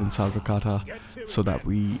or even Salvacata, so that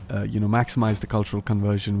we, you know, maximize the cultural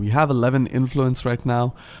conversion. We have 11 influence right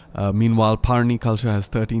now. Meanwhile, Parni culture has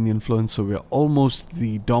 13 influence, so we're almost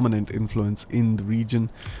the dominant influence in the region.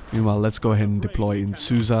 Meanwhile, let's go ahead and deploy in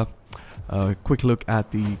Susa. Quick look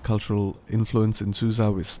at the cultural influence in Susa.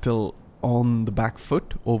 We're still on the back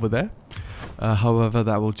foot over there. However,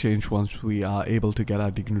 that will change once we are able to get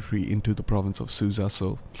our dignitary into the province of Susa.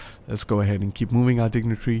 So let's go ahead and keep moving our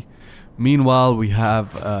dignitary. Meanwhile, we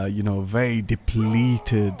have, you know, very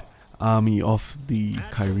depleted army of the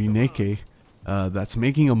Kyreneke that's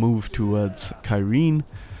making a move towards Kyrene.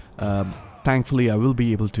 Thankfully, I will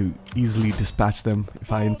be able to easily dispatch them.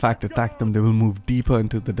 If I in fact attack them, they will move deeper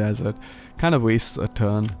into the desert. Kind of wastes a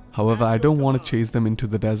turn. However, I don't want to chase them into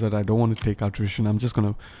the desert. I don't want to take attrition. I'm just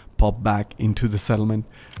going to pop back into the settlement.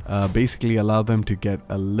 Basically allow them to get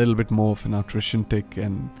a little bit more of an attrition tick.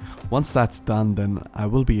 And once that's done, then I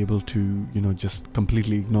will be able to, you know, just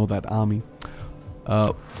completely ignore that army.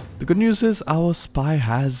 The good news is our spy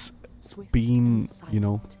has been, you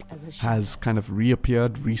know, has kind of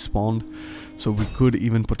reappeared, respawned, so we could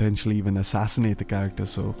even potentially even assassinate the character.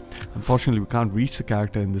 So unfortunately we can't reach the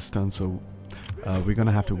character in this turn, so we're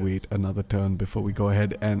gonna have to wait another turn before we go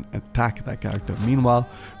ahead and attack that character. Meanwhile,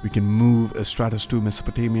 we can move Stratus to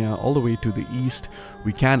Mesopotamia all the way to the east.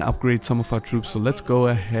 We can upgrade some of our troops, so let's go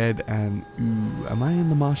ahead and am I in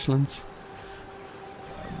the marshlands?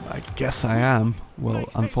 I guess I am. Well,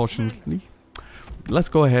 unfortunately. Let's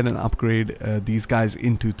go ahead and upgrade these guys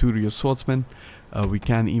into Thureos swordsmen. We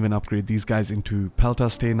can even upgrade these guys into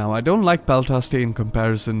Peltaste. Now, I don't like Peltaste in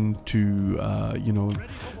comparison to, you know,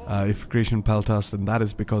 Iphicration Peltas, and that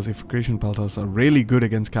is because Iphicration Peltas are really good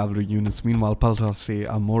against cavalry units. Meanwhile, Peltaste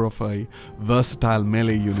are more of a versatile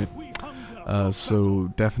melee unit.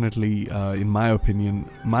 So definitely, in my opinion,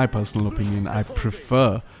 my personal opinion, I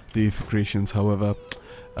prefer the Iphicrations. However,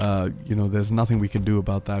 you know, there's nothing we can do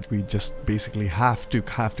about that. We just basically have to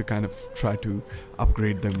kind of try to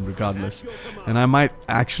upgrade them regardless. And I might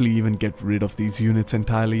actually even get rid of these units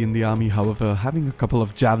entirely in the army. However, having a couple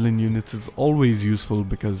of javelin units is always useful,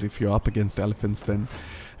 because if you're up against elephants, then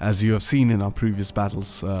as you have seen in our previous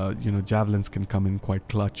battles, you know, javelins can come in quite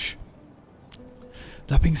clutch.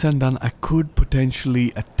 That being said and done, I could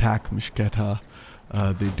potentially attack Mishketa.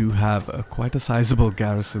 They do have quite a sizable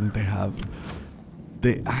garrison.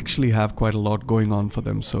 They actually have quite a lot going on for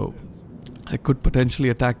them, so I could potentially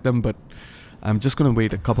attack them, but I'm just going to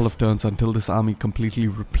wait a couple of turns until this army completely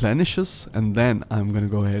replenishes, and then I'm going to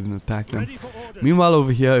go ahead and attack them. Meanwhile,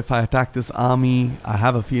 over here, if I attack this army, I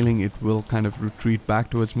have a feeling it will kind of retreat back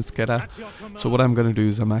towards Mishketa. So what I'm going to do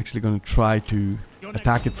is I'm actually going to try to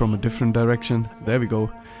attack it from a different direction. There we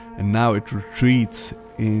go. And now it retreats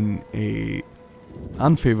in a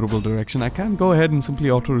unfavorable direction. I can go ahead and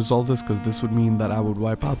simply auto-resolve this, because this would mean that I would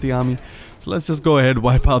wipe out the army. So let's just go ahead,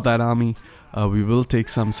 wipe out that army. We will take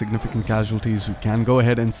some significant casualties. We can go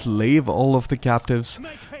ahead and slave all of the captives,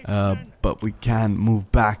 but we can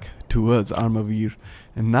move back towards Armavir.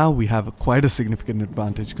 And now we have quite a significant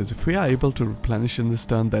advantage, because if we are able to replenish in this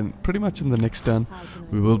turn, then pretty much in the next turn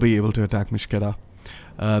we will be able to attack Mishketa.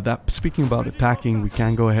 Speaking about attacking, we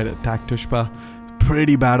can go ahead and attack Tushpa.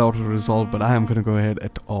 Pretty bad auto-resolve, but I am going to go ahead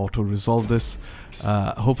and auto-resolve this.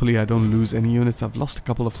 Hopefully I don't lose any units. I've lost a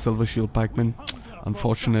couple of Silver Shield Pikemen.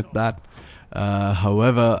 Unfortunate that.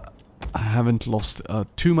 However, I haven't lost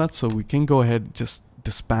too much, so we can go ahead, just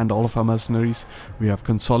disband all of our mercenaries. We have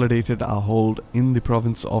consolidated our hold in the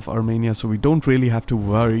province of Armenia, so we don't really have to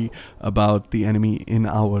worry about the enemy in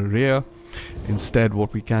our rear. Instead,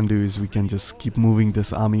 what we can do is we can just keep moving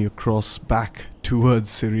this army across back towards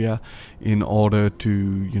Syria in order to,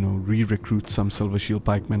 you know, re-recruit some Silver Shield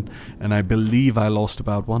Pikemen. And I believe I lost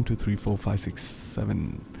about 1, 2, 3, 4, 5, 6,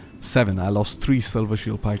 7, 7. I lost 3 silver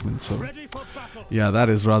shield pikemen, so Ready for battle. yeah, that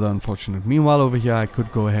is rather unfortunate. Meanwhile, over here I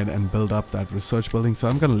could go ahead and build up that research building, so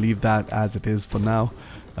I'm going to leave that as it is for now.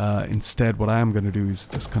 Instead, what I am going to do is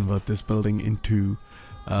just convert this building into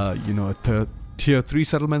you know, a tier 3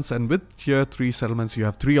 settlements. And with tier 3 settlements you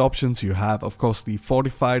have 3 options. You have, of course, the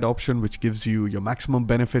fortified option, which gives you your maximum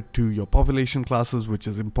benefit to your population classes, which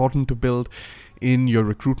is important to build in your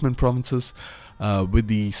recruitment provinces. With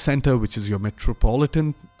the center, which is your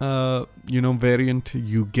metropolitan you know, variant,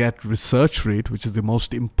 you get research rate, which is the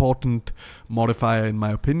most important modifier in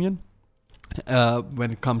my opinion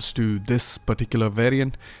when it comes to this particular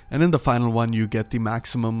variant. And in the final one you get the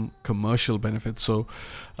maximum commercial benefit. So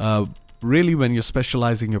really, when you're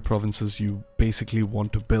specializing your provinces, you basically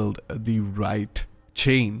want to build the right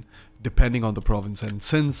chain depending on the province. And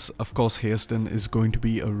since, of course, Hairston is going to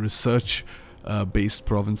be a research based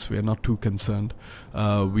province, we are not too concerned.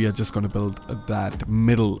 We are just going to build that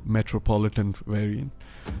middle metropolitan variant.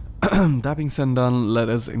 That being said and done, let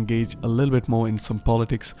us engage a little bit more in some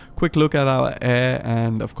politics. Quick look at our heir,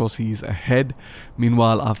 and of course he's ahead.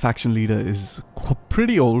 Meanwhile, our faction leader is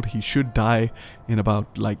pretty old. He should die in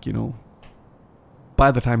about, like, you know,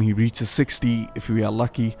 by the time he reaches 60, if we are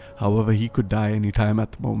lucky. However, he could die anytime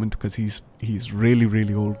at the moment because he's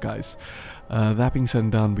really old, guys. That being said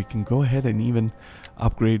and done, we can go ahead and even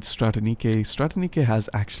upgrade Stratonike. Stratonike has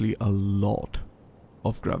actually a lot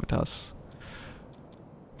of gravitas.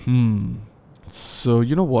 So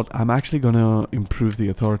you know what, I'm actually gonna improve the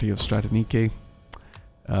authority of Stratonike.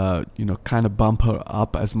 You know, kind of bump her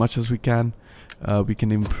up as much as we can. We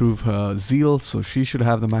can improve her zeal, so she should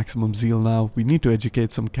have the maximum zeal now. We need to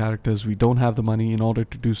educate some characters. We don't have the money in order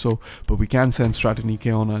to do so, but we can send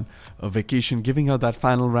Stratonike on a vacation, giving her that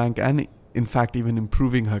final rank, and in fact even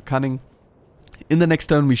improving her cunning. In the next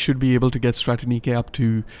turn we should be able to get Stratonike up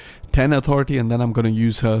to 10 authority, and then I'm going to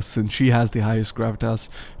use her, since she has the highest gravitas,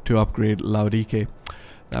 to upgrade Laodike.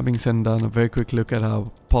 That being said and done, a very quick look at our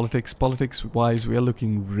politics. Politics wise, we are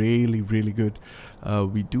looking really good.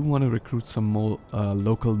 We do want to recruit some more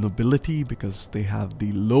local nobility because they have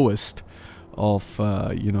the lowest of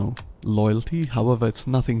you know, loyalty. However, it's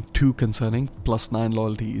nothing too concerning. +9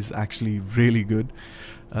 loyalty is actually really good.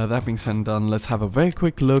 That being said and done, let's have a very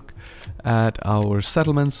quick look at our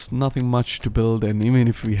settlements. Nothing much to build, and even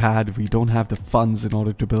if we had, we don't have the funds in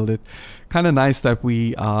order to build it. Kind of nice that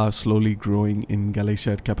we are slowly growing in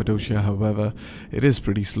Galatia and Cappadocia. However, it is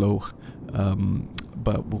pretty slow.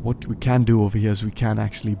 But what we can do over here is we can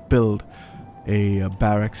actually build a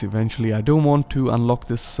barracks eventually. I don't want to unlock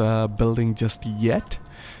this building just yet,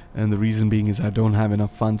 and the reason being is I don't have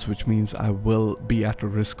enough funds, which means I will be at a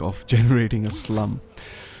risk of generating a slum.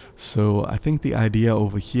 So I think the idea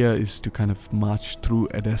over here is to kind of march through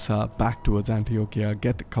Edessa back towards Antiochia,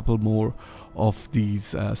 get a couple more of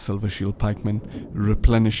these silver shield pikemen,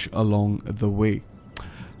 replenish along the way.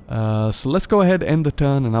 So let's go ahead, end the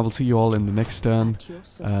turn, and I will see you all in the next turn.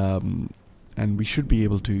 And we should be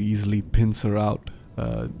able to easily pincer out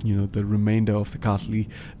you know, the remainder of the Kartli.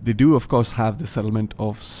 They do of course have the settlement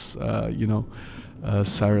of you know,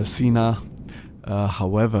 Saracena.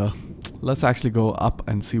 However, let's actually go up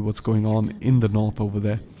and see what's going on in the north over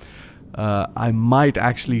there. I might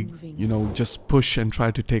actually, you know, just push and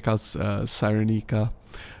try to take out Cyrenica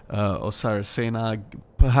or Saracena.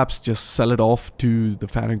 Perhaps just sell it off to the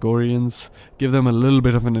Phanagorians, give them a little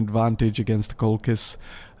bit of an advantage against the Colchis.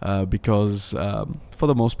 Because for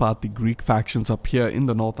the most part the Greek factions up here in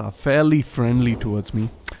the north are fairly friendly towards me,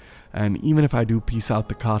 and even if I do peace out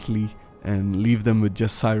the Kartli and leave them with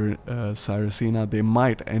just Saracena, they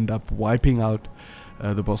might end up wiping out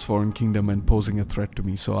the Bosphorian kingdom and posing a threat to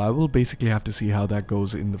me. So I will basically have to see how that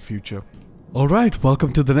goes in the future. Alright,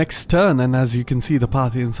 welcome to the next turn, and as you can see, the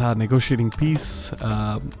Parthians are negotiating peace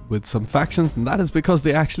with some factions, and that is because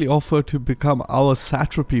they actually offer to become our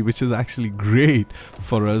satrapy, which is actually great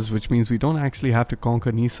for us, which means we don't actually have to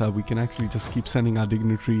conquer Nisa. We can actually just keep sending our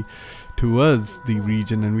dignitary towards the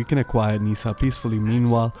region and we can acquire Nisa peacefully.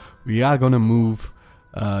 Meanwhile, we are going to move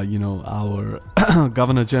you know, our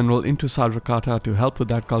Governor General into Sadrakata to help with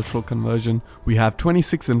that cultural conversion. We have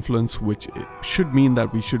 26 influence, which should mean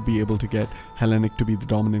that we should be able to get Hellenic to be the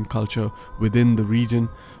dominant culture within the region.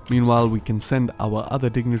 Meanwhile, we can send our other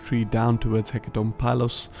dignitary down towards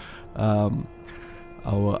Hecatompylos.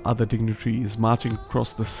 Our other dignitary is marching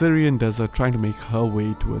across the Syrian desert, trying to make her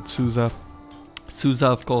way towards Susa. Susa,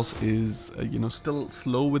 of course, is you know, still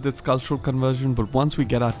slow with its cultural conversion, but once we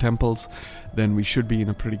get our temples, then we should be in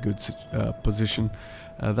a pretty good position.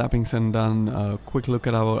 That being said and done, quick look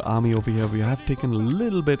at our army over here. We have taken a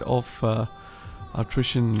little bit of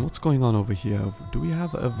attrition. What's going on over here? Do we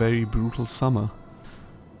have a very brutal summer?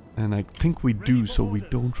 And I think we do, so we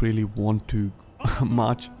don't really want to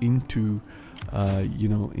march into,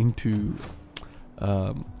 into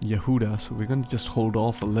Yehuda, so we're going to just hold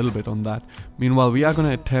off a little bit on that. Meanwhile, we are going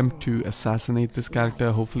to attempt to assassinate this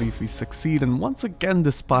character, hopefully if we succeed. And once again,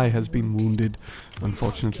 the spy has been wounded,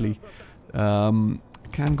 unfortunately.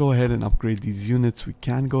 Can go ahead and upgrade these units. We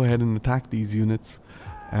can go ahead and attack these units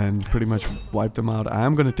and pretty much wipe them out. I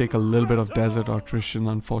am going to take a little bit of desert attrition,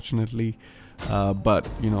 unfortunately. But,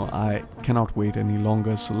 you know, I cannot wait any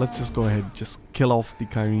longer. So let's just go ahead, just kill off the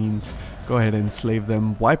Kyrenes. Go ahead and enslave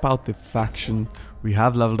them. Wipe out the faction. We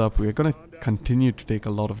have leveled up. We're going to continue to take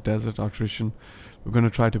a lot of desert attrition. We're going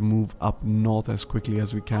to try to move up north as quickly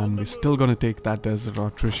as we can. We're still going to take that desert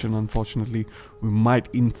attrition, unfortunately. We might,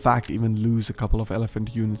 in fact, even lose a couple of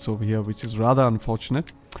elephant units over here, which is rather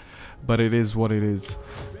unfortunate. But it is what it is.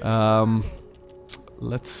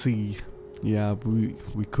 Let's see. Yeah,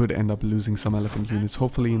 we could end up losing some elephant units.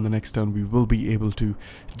 Hopefully in the next turn we will be able to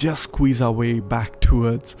just squeeze our way back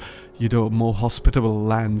towards, you know, more hospitable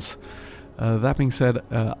lands. That being said,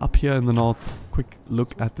 up here in the north, quick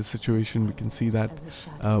look at the situation. We can see that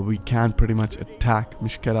we can pretty much attack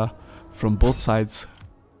Mishkera from both sides,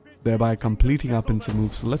 thereby completing our pincer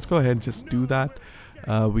move. So let's go ahead and just do that.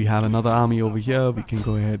 We have another army over here. We can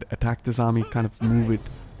go ahead, attack this army, kind of move it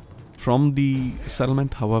from the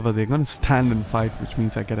settlement. However, they're going to stand and fight, which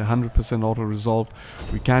means I get 100% auto-resolve.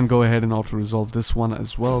 We can go ahead and auto-resolve this one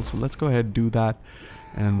as well. So let's go ahead and do that.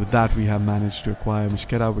 And with that, we have managed to acquire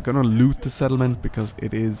Mishkera. We're going to loot the settlement because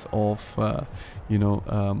it is of,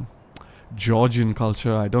 Georgian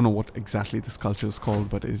culture. I don't know what exactly this culture is called,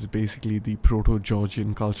 but it's basically the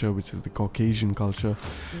Proto-Georgian culture, which is the Caucasian culture.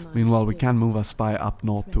 Meanwhile, we can move our spy up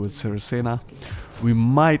north towards Saracena. We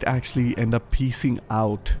might actually end up piecing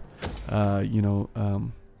out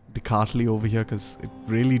the Kartli over here, because it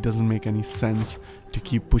really doesn't make any sense to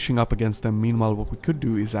keep pushing up against them. Meanwhile, what we could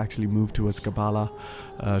do is actually move towards Kabbalah,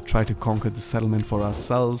 try to conquer the settlement for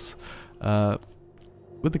ourselves.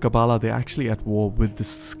 With the Kabbalah, they're actually at war with the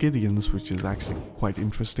Scythians, which is actually quite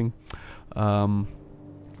interesting.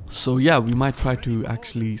 So yeah, we might try to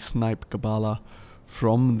actually snipe Kabbalah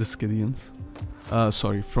from the Scythians.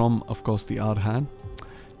 From, of course, the Ardhan.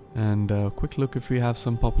 And quick look if we have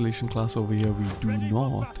some population class over here. We do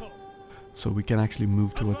not. So we can actually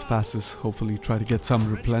move towards Phasis, hopefully try to get some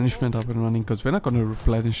replenishment up and running, because we're not going to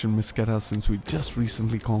replenish in Mishkera since we just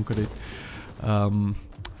recently conquered it.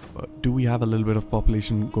 Do we have a little bit of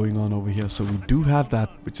population going on over here? So we do have that,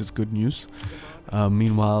 which is good news.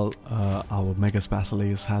 Meanwhile, our Megas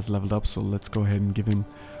Basileus has leveled up, so let's go ahead and give him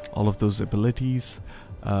all of those abilities.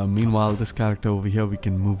 Meanwhile, this character over here, we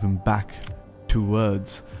can move him back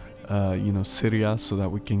towards Syria, so that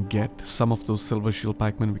we can get some of those silver shield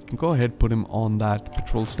pikemen. We can go ahead, put him on that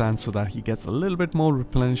patrol stand so that he gets a little bit more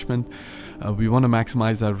replenishment. We want to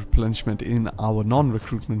maximize our replenishment in our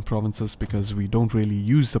non-recruitment provinces, because we don't really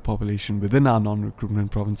use the population within our non-recruitment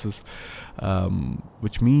provinces,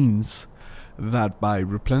 which means that by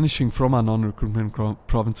replenishing from our non-recruitment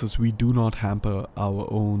provinces, we do not hamper our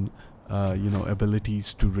own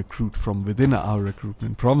abilities to recruit from within our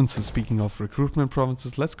recruitment provinces. Speaking of recruitment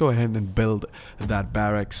provinces, let's go ahead and build that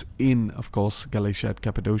barracks in, of course, Galatia and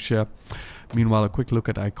Cappadocia. Meanwhile, a quick look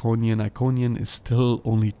at Iconian. Iconian is still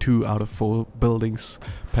only 2 out of 4 buildings.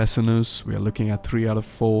 Pessinus, we are looking at 3 out of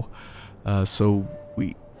 4. So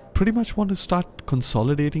we pretty much want to start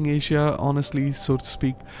consolidating Asia, honestly, so to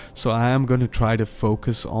speak. So I am going to try to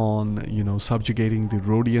focus on, subjugating the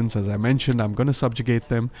Rhodians. As I mentioned, I'm going to subjugate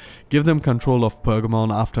them, give them control of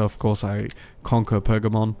Pergamon after, of course, I conquer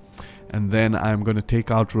Pergamon. And then I'm going to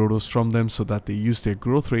take out Rhodos from them so that they use their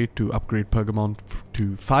growth rate to upgrade Pergamon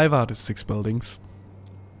to 5 out of 6 buildings.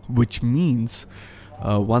 Which means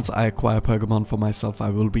once I acquire Pergamon for myself, I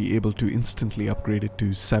will be able to instantly upgrade it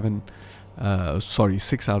to 6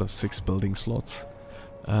 out of 6 building slots.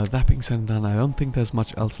 That being said and done, I don't think there's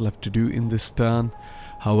much else left to do in this turn.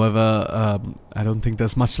 However, I don't think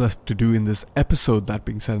there's much left to do in this episode, that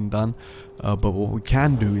being said and done. But what we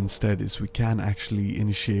can do instead is we can actually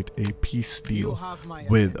initiate a peace deal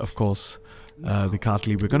with, of course, the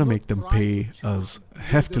Kartli. We're going to make them pay us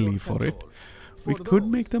heftily for it. We could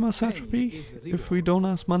make them a satrapy if we don't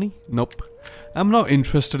ask money. Nope. I'm not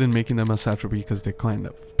interested in making them a satrapy because they're kind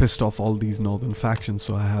of pissed off all these northern factions.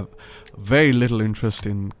 So I have very little interest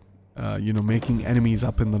in, making enemies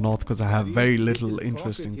up in the north, because I have very little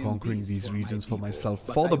interest in conquering these regions for myself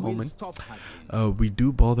for the moment. We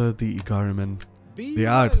do bother the Igarimen they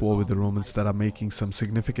are at war with the Romans that are making some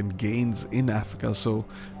significant gains in Africa, so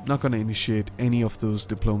I'm not going to initiate any of those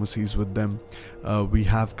diplomacies with them. We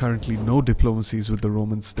have currently no diplomacies with the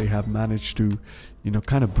Romans. They have managed to,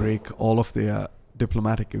 kind of break all of their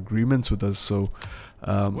diplomatic agreements with us, so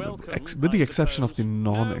with the exception of the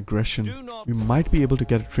non-aggression, we might be able to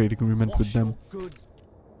get a trade agreement with them.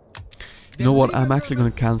 You know what, I'm actually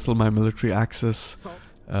going to cancel my military access,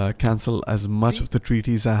 cancel as much of the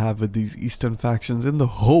treaties I have with these eastern factions in the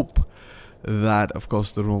hope that, of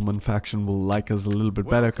course, the Roman faction will like us a little bit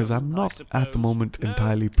better, because I'm not at the moment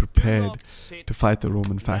entirely prepared to fight the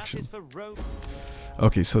Roman faction.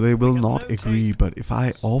 Okay, so they will not agree, but if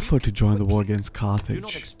I offer to join the war against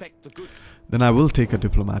Carthage, then I will take a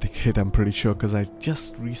diplomatic hit, I'm pretty sure, because I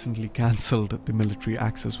just recently cancelled the military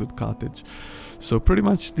access with Carthage. So pretty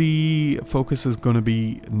much the focus is going to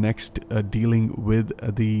be next dealing with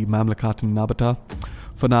the Mamlukat and Nabata.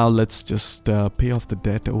 For now, let's just pay off the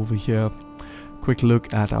debt over here. Quick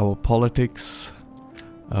look at our politics.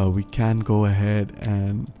 We can go ahead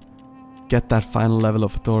and get that final level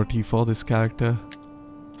of authority for this character.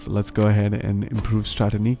 So let's go ahead and improve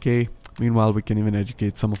Stratonike. Meanwhile, we can even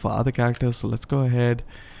educate some of our other characters. So let's go ahead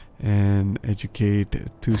and educate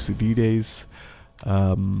Thucydides.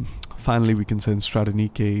 Finally, we can send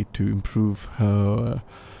Stratonike to improve her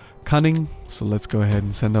cunning. So let's go ahead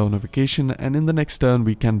and send her on a vacation. And in the next turn,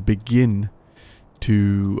 we can begin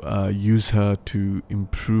to use her to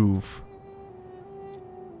improve.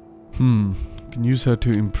 Can use her to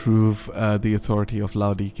improve the authority of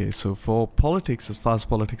Laodike. So for politics, as far as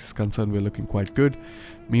politics is concerned, we're looking quite good.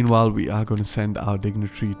 Meanwhile, we are going to send our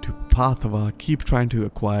dignitary to Parthava, keep trying to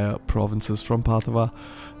acquire provinces from Parthava.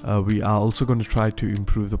 We are also going to try to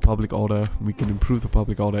improve the public order. We can improve the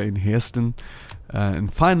public order in Hairston.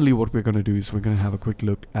 And finally, what we're going to do is we're going to have a quick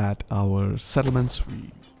look at our settlements.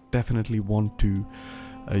 We definitely want to,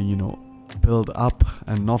 build up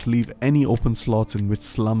and not leave any open slots in which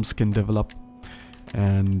slums can develop.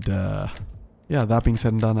 And yeah, that being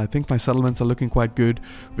said and done, I think my settlements are looking quite good.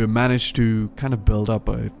 We've managed to kind of build up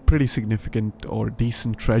a pretty significant or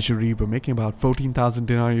decent treasury. We're making about 14,000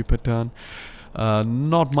 denarii per turn.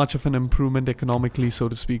 Not much of an improvement economically, so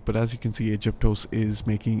to speak, but as you can see, Egyptos is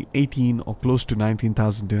making 18 or close to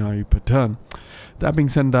 19,000 denarii per turn. That being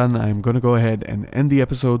said and done, I'm going to go ahead and end the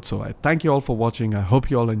episode. So I thank you all for watching. I hope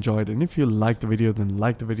you all enjoyed, and if you liked the video, then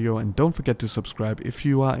like the video, and don't forget to subscribe if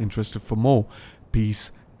you are interested for more.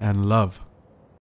 Peace and love.